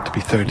red to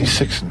be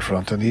 36 in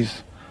front, and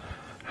he's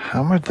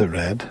hammered the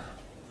red.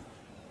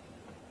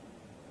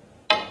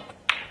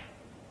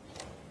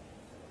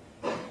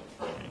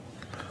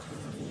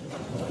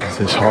 Is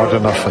this hard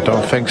enough? I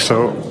don't think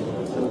so.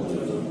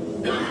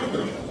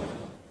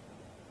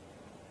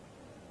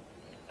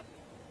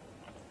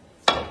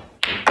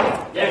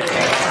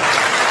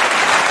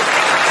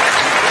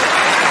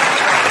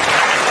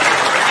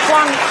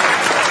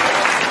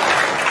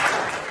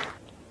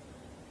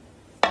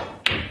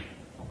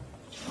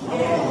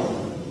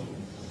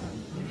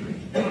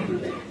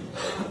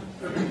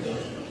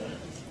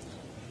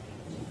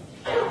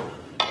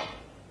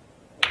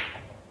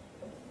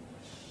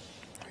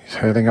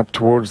 Heading up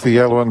towards the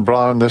yellow and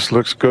brown. This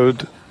looks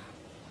good.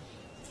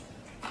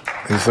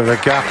 Is there a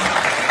gap?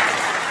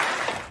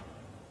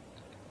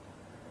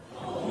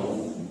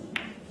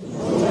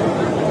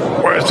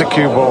 Where's the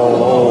cue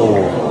ball?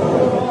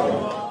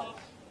 Oh.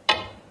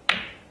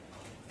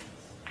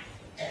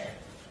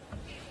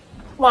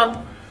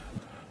 1.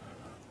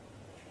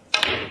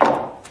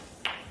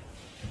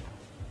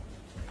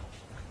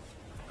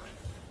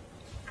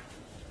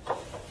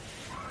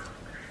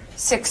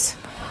 Six.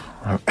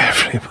 Well,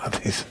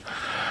 everybody's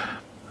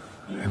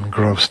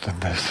engrossed in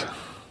this.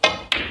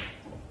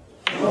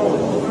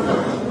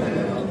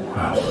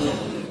 Wow.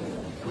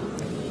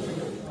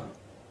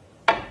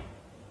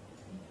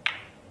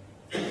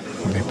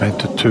 And he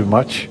bent it too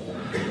much.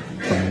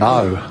 And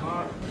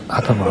now,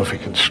 I don't know if he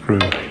can screw.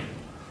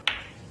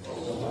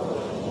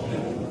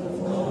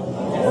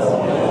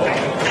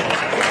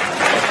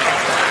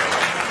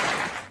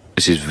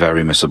 This is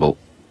very missable.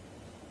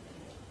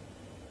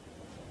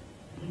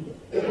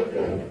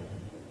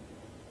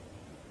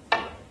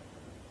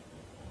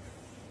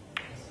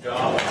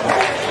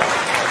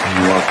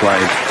 Well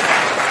played.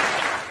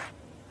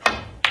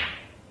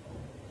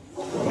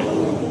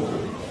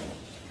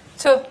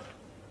 Two.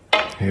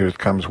 Here it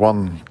comes.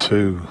 1,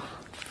 2,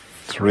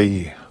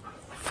 3,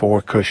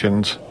 4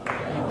 cushions.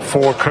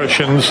 4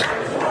 cushions.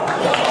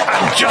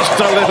 And just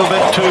a little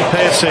bit too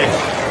pacey.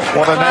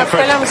 What an effort.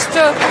 Williams 2.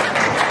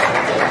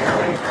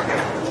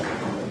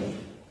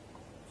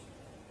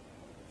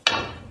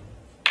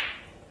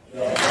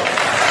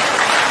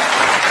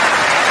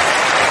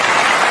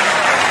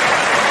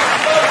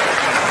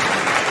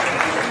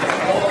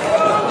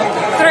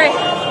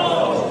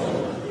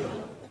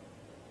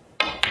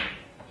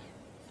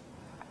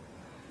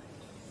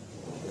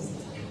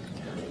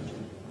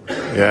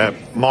 Yeah,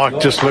 Mark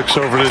just looks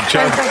over to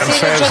Judd and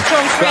says,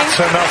 that's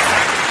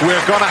enough.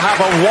 we're going to have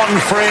a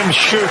one-frame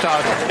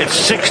shootout. It's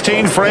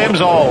 16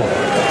 frames all.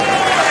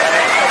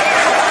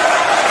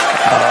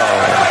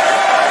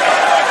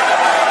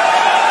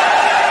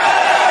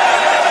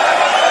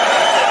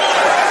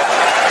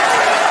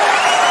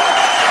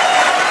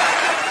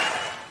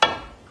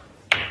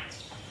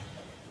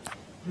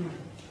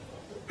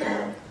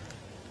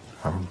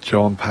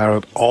 John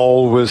Parrott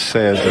always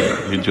said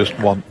that you just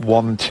want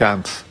one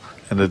chance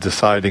in a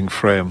deciding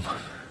frame.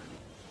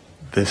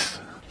 This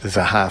is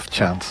a half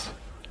chance.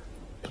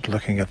 But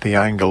looking at the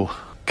angle,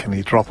 can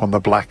he drop on the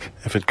black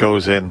if it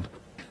goes in?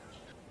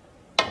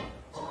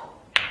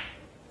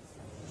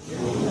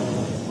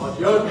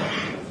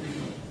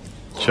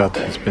 Judd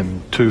has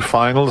been 2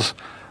 finals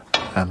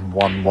and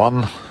won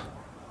 1.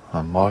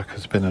 And Mark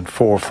has been in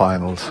 4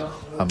 finals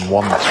and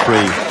won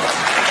 3.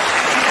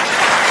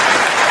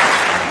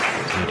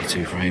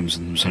 32 frames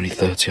and there's only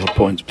 30 odd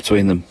points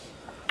between them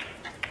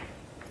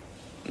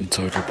in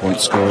total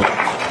points scored.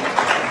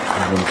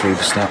 I'll run through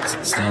the stats at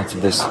the start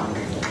of this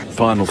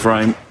final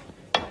frame.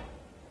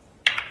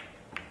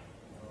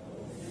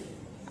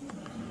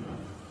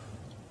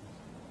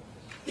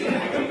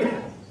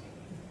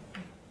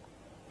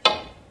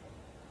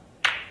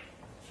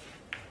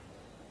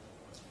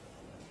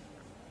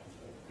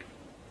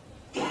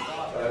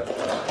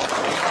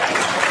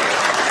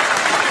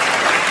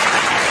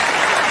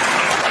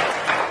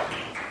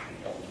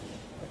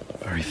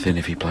 Thin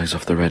if he plays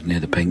off the red near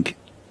the pink.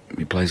 If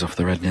he plays off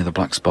the red near the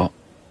black spot,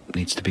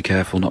 needs to be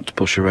careful not to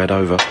push a red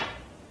over.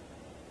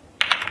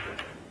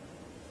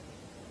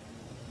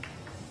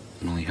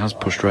 Well, he has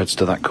pushed reds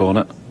to that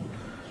corner.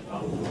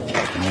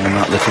 And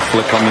that little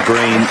flick on the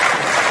green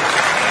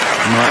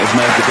might have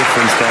made the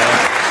difference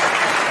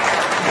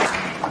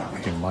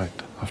there. He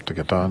might have to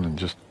get down and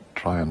just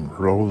try and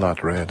roll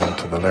that red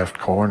into the left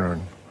corner.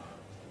 And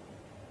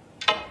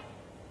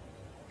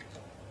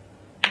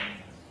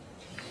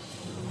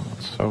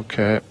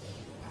okay,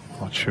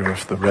 not sure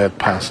if the red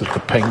passes the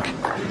pink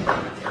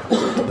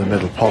to the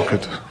middle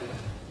pocket.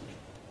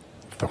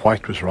 If the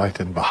white was right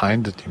in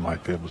behind it, you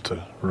might be able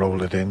to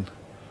roll it in.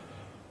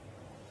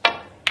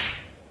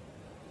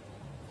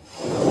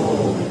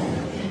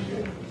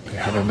 They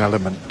had an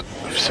element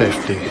of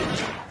safety.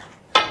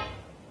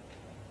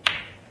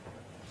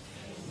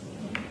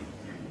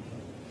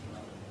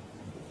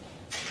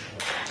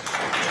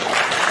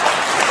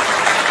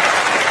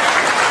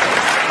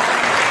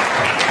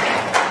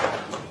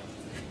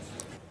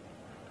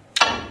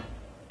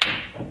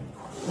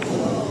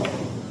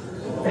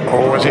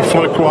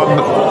 Fluke one.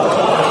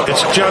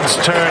 It's Judd's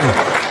turn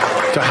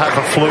to have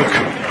a fluke.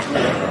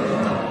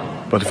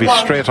 But if he's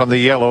straight on the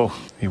yellow,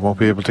 he won't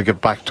be able to get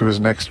back to his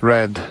next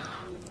red.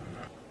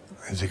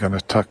 Is he going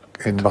to tuck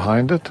in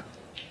behind it?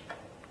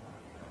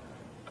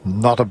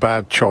 Not a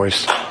bad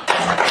choice. Trump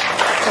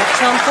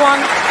one.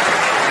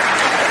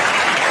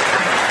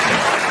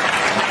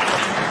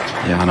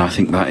 Yeah, and I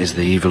think that is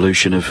the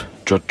evolution of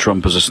Judd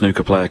Trump as a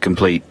snooker player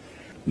complete.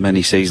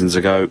 Many seasons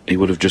ago, he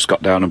would have just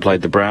got down and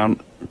played the brown,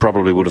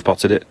 probably would have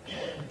potted it.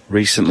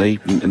 Recently,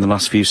 in the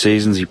last few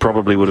seasons, he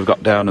probably would have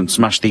got down and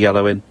smashed the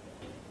yellow in.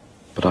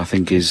 But I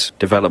think his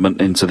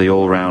development into the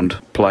all-round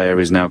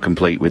player is now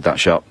complete with that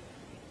shot.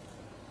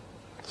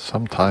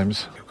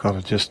 Sometimes you've got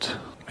to just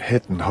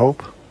hit and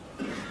hope.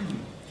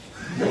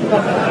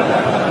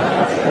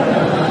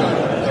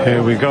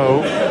 Here we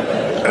go.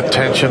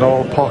 Attention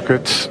all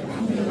pockets.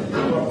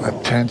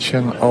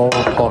 Attention all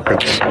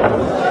pockets.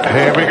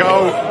 Here we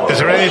go. Is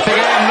there anything in?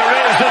 There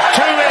is. There's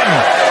 2 in.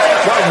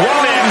 Well,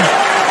 1 in.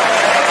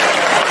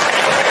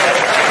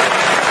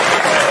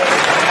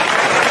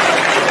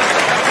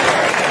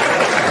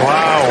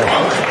 Wow.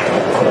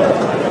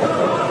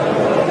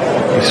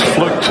 He's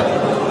fluked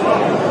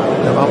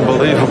an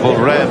unbelievable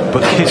red,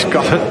 but he's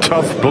got a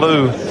tough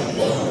blue.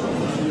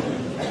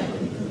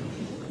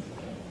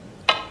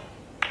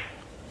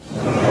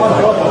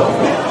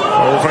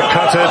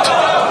 Overcut it.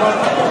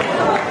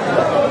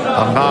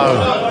 And now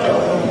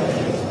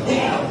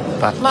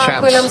that Mark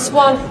chance Williams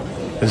won.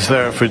 is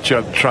there for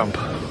Judd Trump.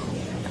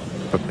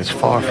 But it's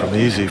far from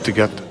easy to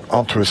get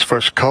onto his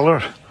first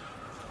colour.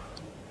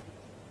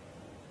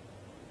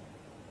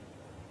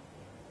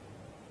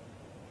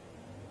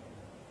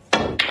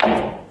 Looking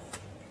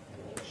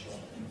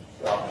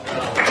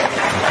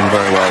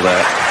very well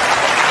there.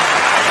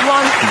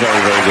 One.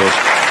 Very, very good.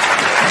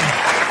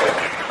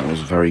 That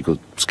was very good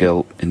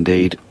skill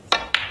indeed.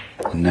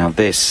 And now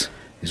this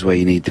is where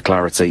you need the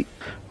clarity.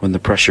 When the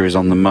pressure is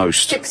on the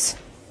most, 6.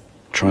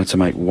 try to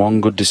make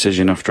one good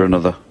decision after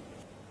another.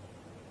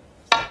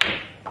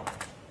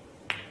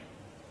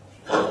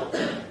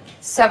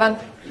 7.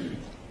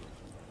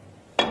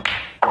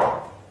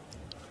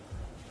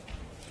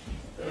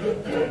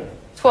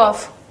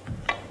 12.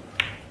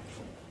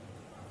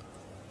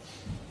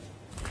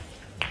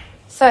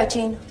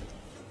 13.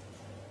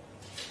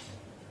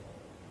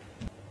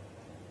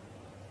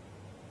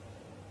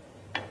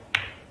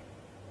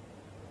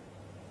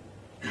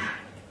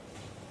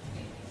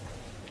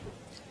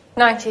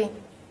 19.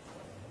 20.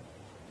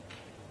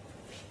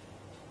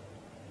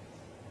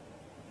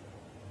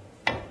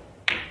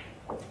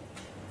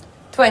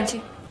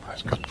 20.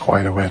 He's got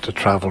quite a way to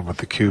travel with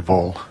the cue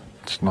ball.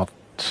 It's not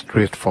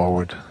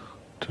straightforward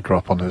to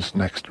drop on his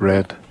next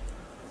red.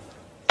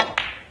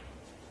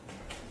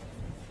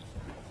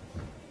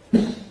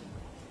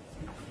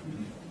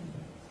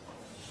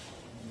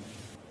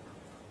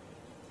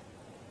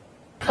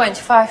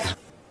 $25.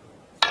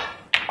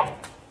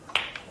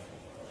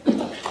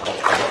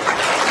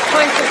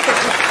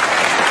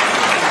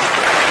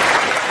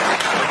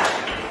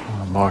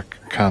 20. Mark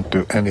can't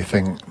do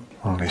anything,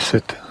 only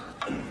sit.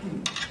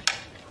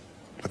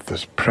 But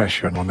there's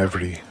pressure on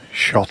every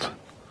shot.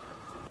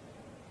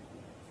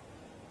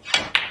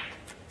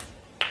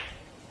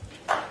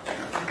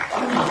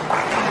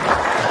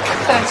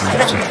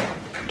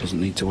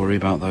 Doesn't need to worry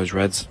about those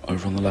reds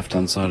over on the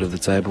left-hand side of the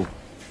table.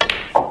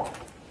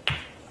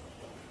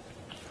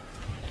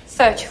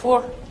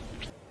 34.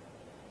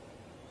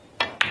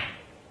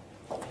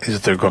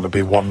 Is there going to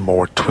be one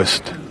more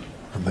twist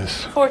in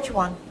this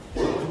 41.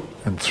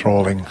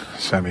 enthralling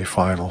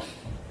semi-final?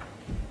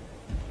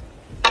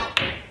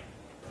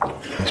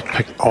 He's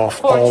picked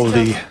off all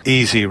the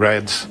easy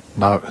reds.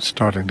 Now it's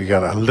starting to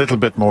get a little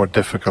bit more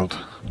difficult.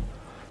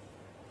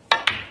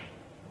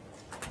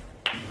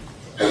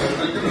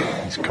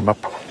 He's come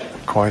up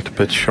quite a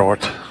bit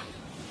short.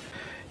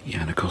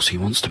 Yeah, and of course he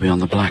wants to be on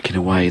the black in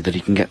a way that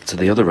he can get to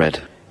the other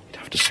red. He'd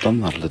have to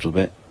stun that a little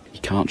bit. You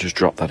can't just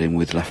drop that in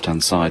with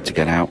left-hand side to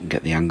get out and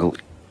get the angle.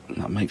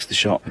 That makes the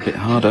shot a bit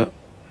harder.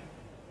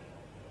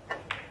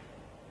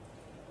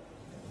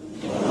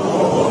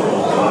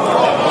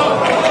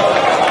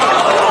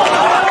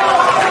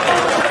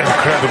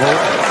 Incredible.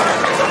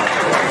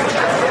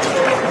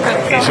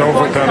 He's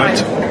overdone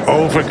it,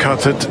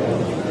 overcut it.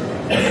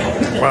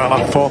 Well,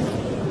 I thought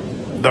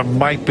there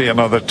might be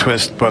another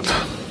twist, but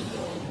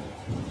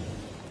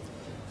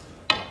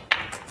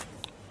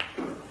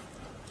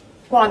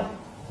One.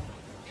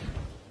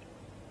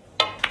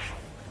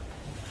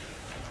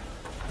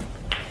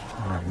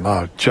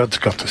 now Judd's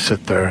got to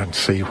sit there and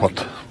see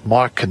what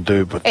Mark can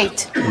do, but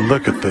 8.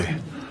 look at the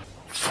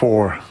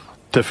 4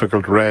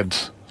 difficult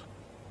reds.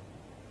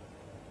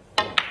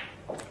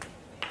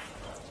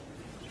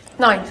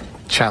 9.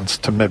 Chance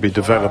to maybe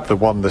develop the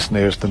one that's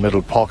nearest the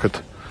middle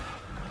pocket.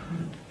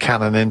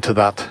 Cannon into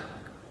that.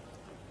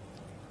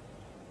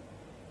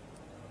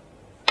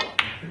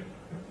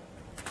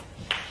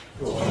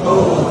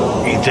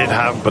 He did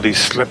have, but he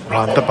slipped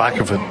round the back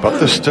of it. But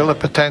there's still a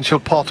potential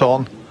pot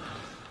on.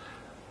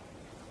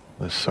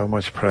 There's so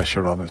much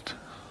pressure on it.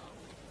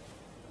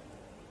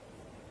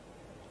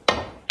 17.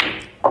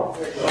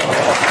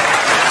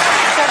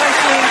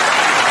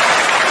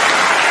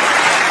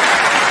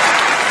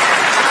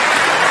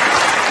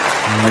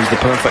 And there's the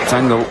perfect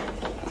angle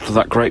for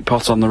that great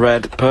pot on the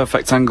red.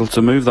 Perfect angle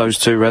to move those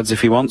 2 reds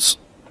if he wants.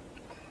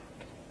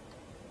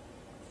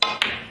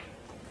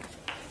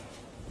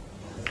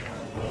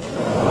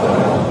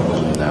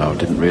 No,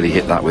 didn't really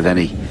hit that with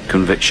any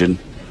conviction.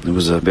 There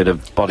was a bit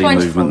of body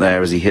 24. movement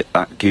there as he hit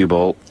that cue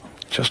ball.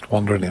 Just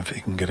wondering if he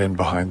can get in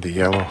behind the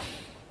yellow.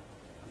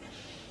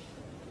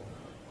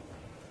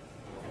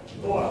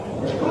 Mark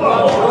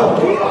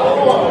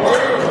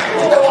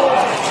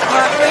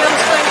Williams,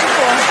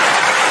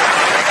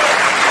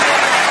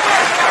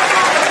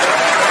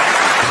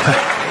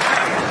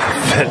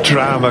 24. The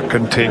drama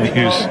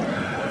continues.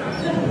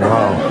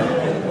 Wow.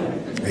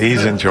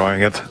 He's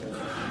enjoying it.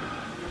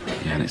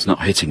 Yeah, and it's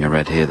not hitting a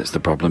red here that's the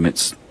problem.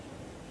 It's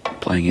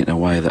playing it in a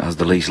way that has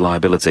the least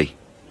liability.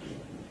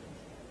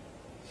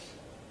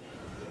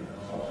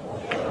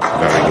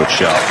 Very good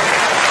shot.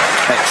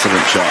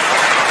 Excellent shot.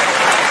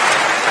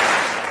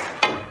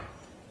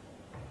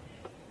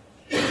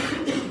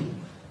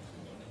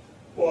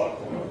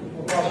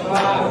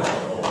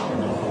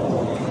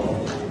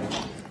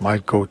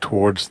 Might go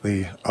towards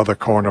the other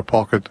corner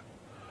pocket.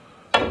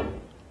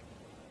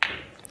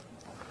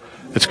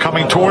 It's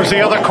coming towards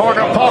the other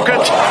corner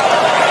pocket.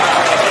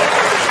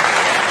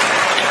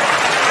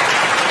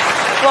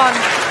 1.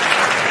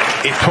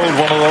 He pulled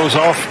one of those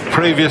off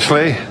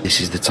previously. This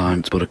is the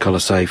time to put a colour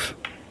safe.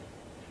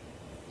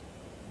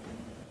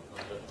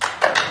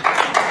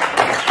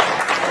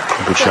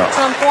 Good shot.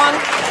 Trump 1.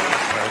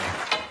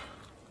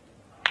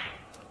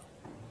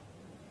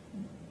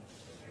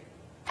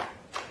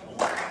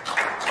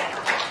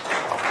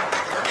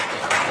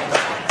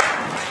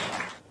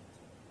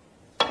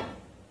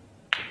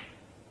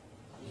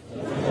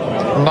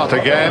 Not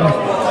again.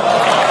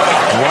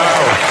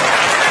 Wow.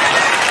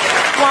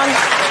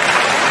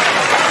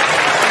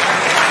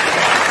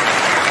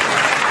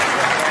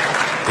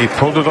 1. He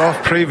pulled it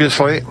off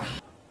previously.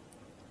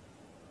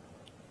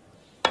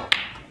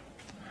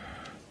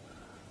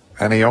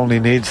 And he only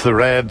needs the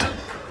red.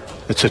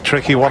 It's a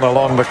tricky one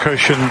along the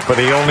cushion, but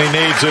he only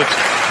needs it.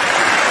 5.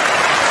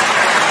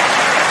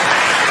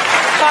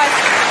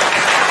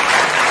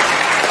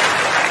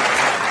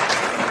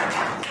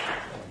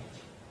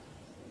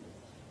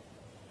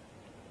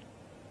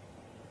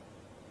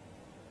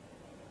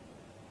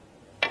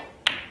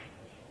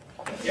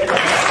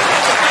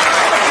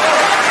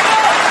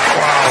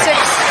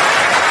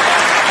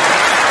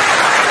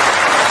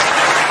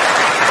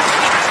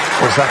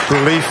 Was that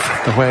relief,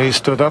 the way he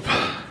stood up?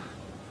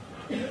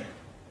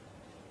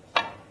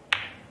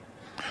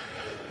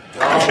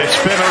 It's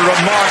been a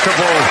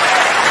remarkable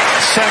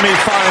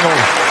semi-final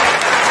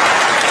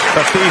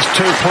that these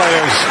two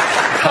players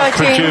have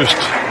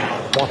produced.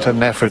 What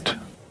an effort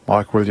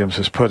Mark Williams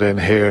has put in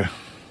here.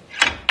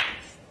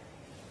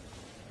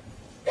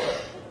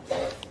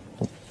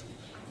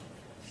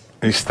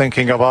 He's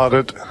thinking about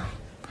it.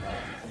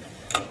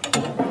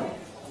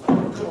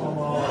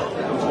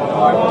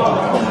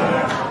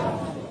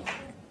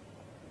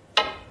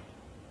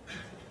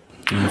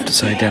 I have to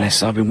say,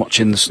 Dennis, I've been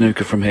watching the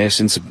snooker from here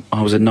since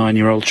I was a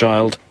 9-year-old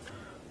child.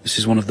 This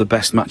is one of the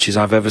best matches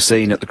I've ever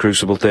seen at the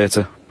Crucible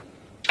Theatre.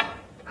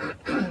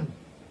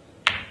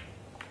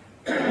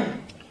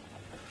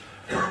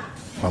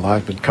 Well,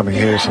 I've been coming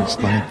here since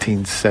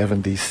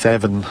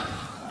 1977,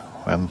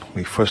 when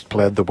we first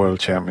played the World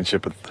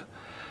Championship at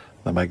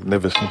the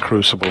magnificent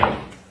Crucible.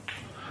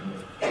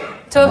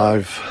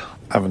 I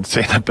haven't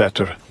seen a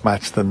better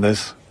match than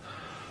this.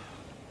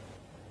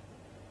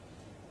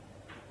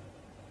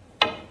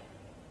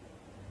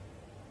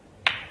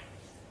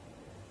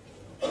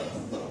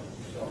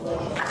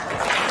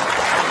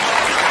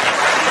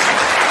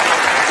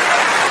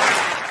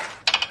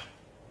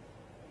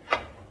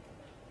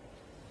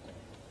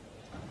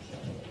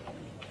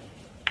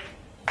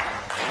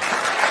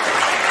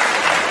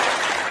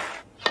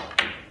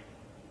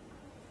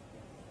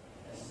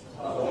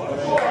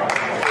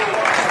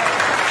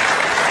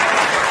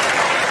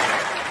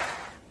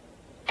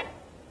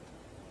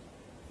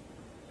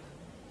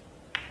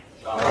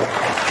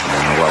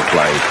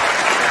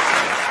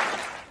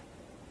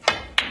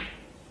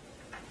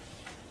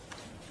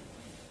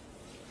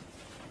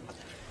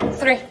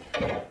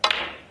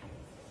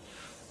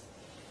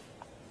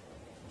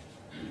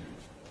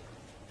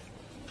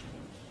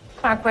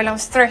 Mark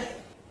Williams, 3.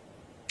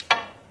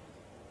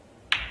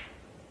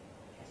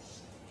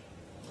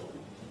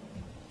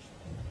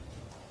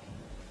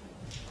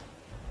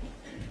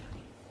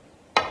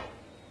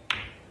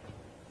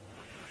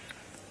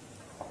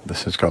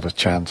 This has got a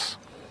chance.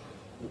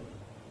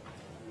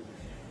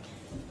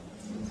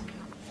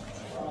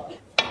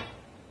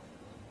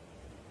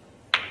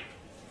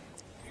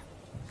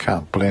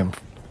 Can't blame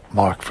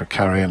Mark for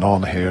carrying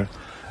on here.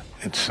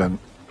 It's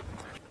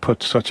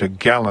put such a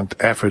gallant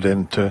effort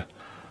into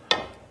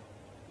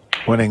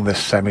winning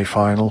this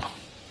semi-final.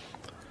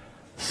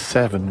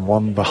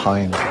 7-1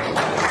 behind.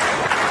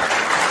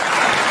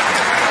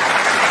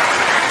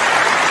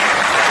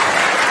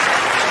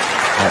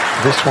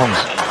 This one's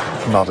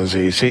not as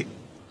easy.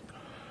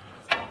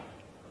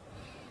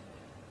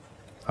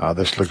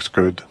 This looks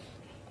good.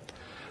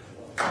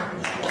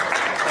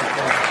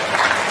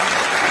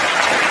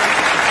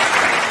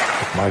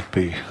 It might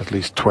be at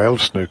least 12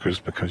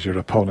 snookers because your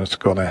opponent's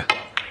going to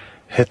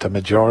hit a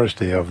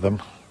majority of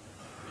them.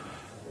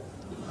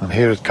 And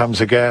here it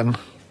comes again.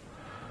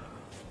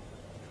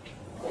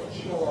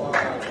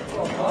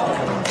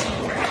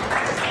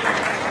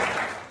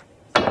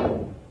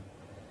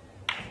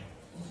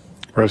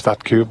 Where's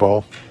that cue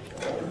ball?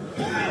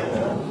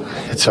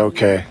 It's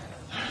okay.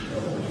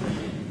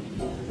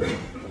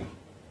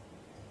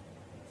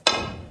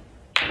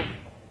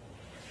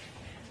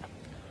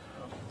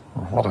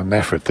 What an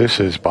effort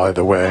this is, by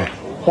the way.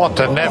 What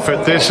an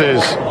effort this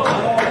is.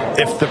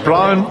 If the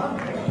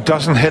brown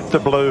doesn't hit the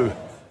blue.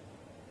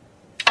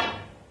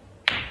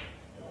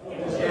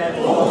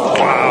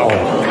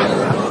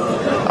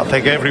 I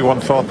think everyone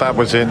thought that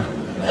was in.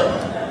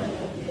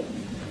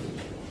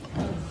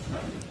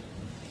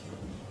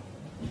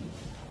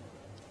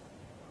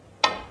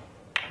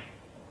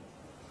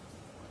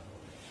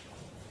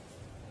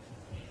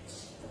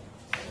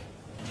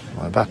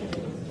 Well, that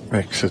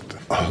makes it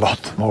a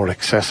lot more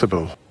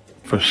accessible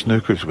for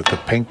snookers with the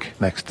pink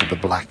next to the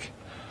black.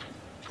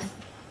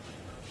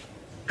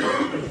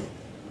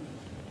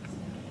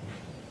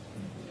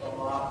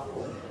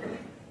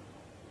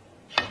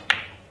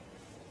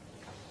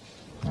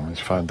 He's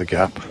found the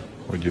gap.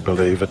 Would you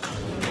believe it?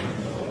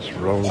 Let's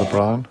roll the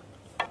brown.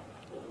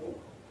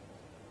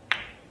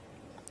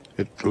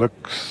 It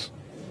looks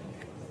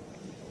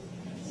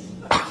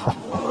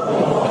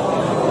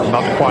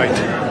not quite.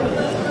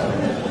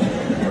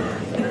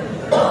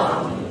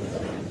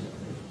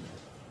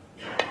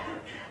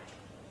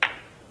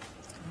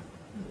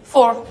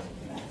 Four.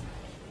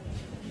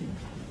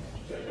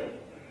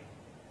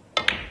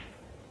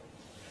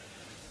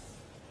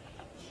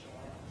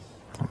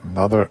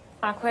 Another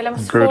Mark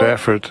Williams, good 4.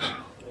 effort.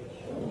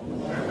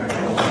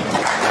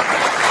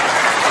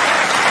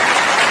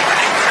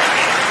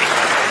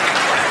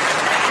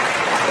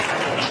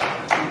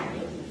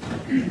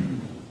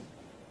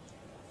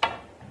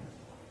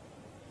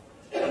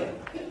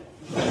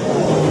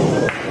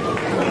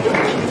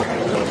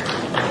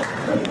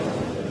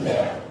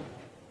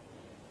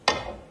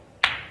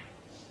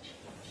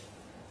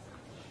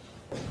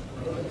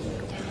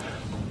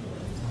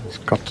 He's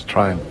got to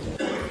try and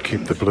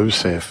keep the blue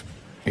safe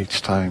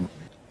each time.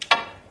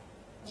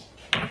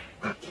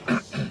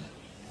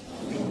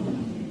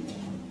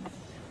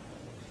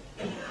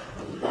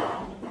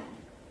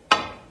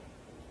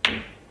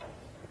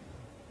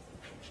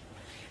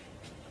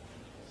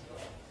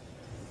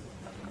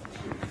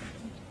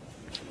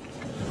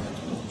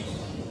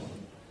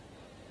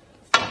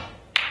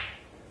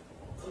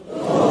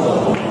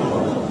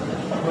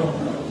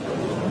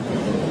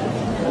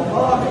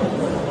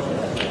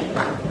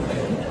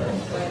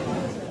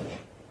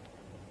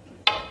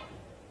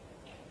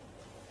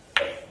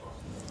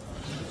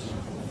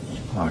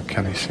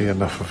 Can he see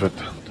enough of it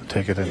to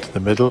take it into the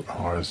middle,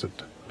 or is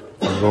it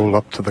a roll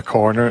up to the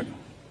corner?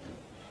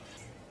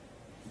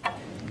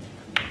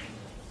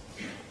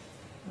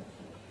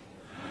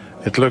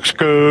 It looks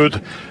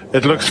good.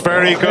 It looks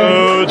very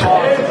good.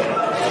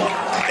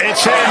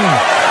 It's in.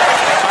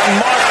 And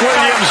Mark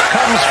Williams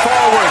comes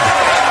forward.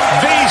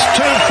 These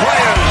two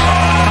players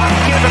have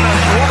given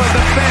us one of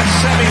the best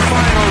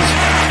semi-finals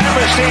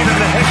ever seen in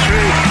the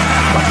history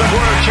of the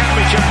World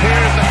Championship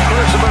here at the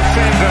Crucible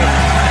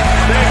Theatre.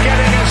 They're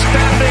getting a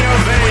standing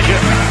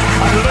ovation.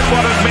 And look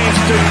what it means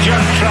to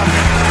Judd.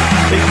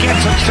 He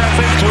gets himself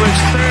into his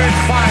third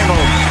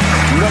final.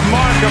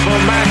 Remarkable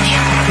match.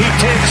 He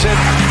takes it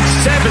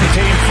 17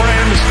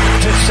 frames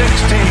to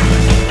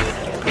 16.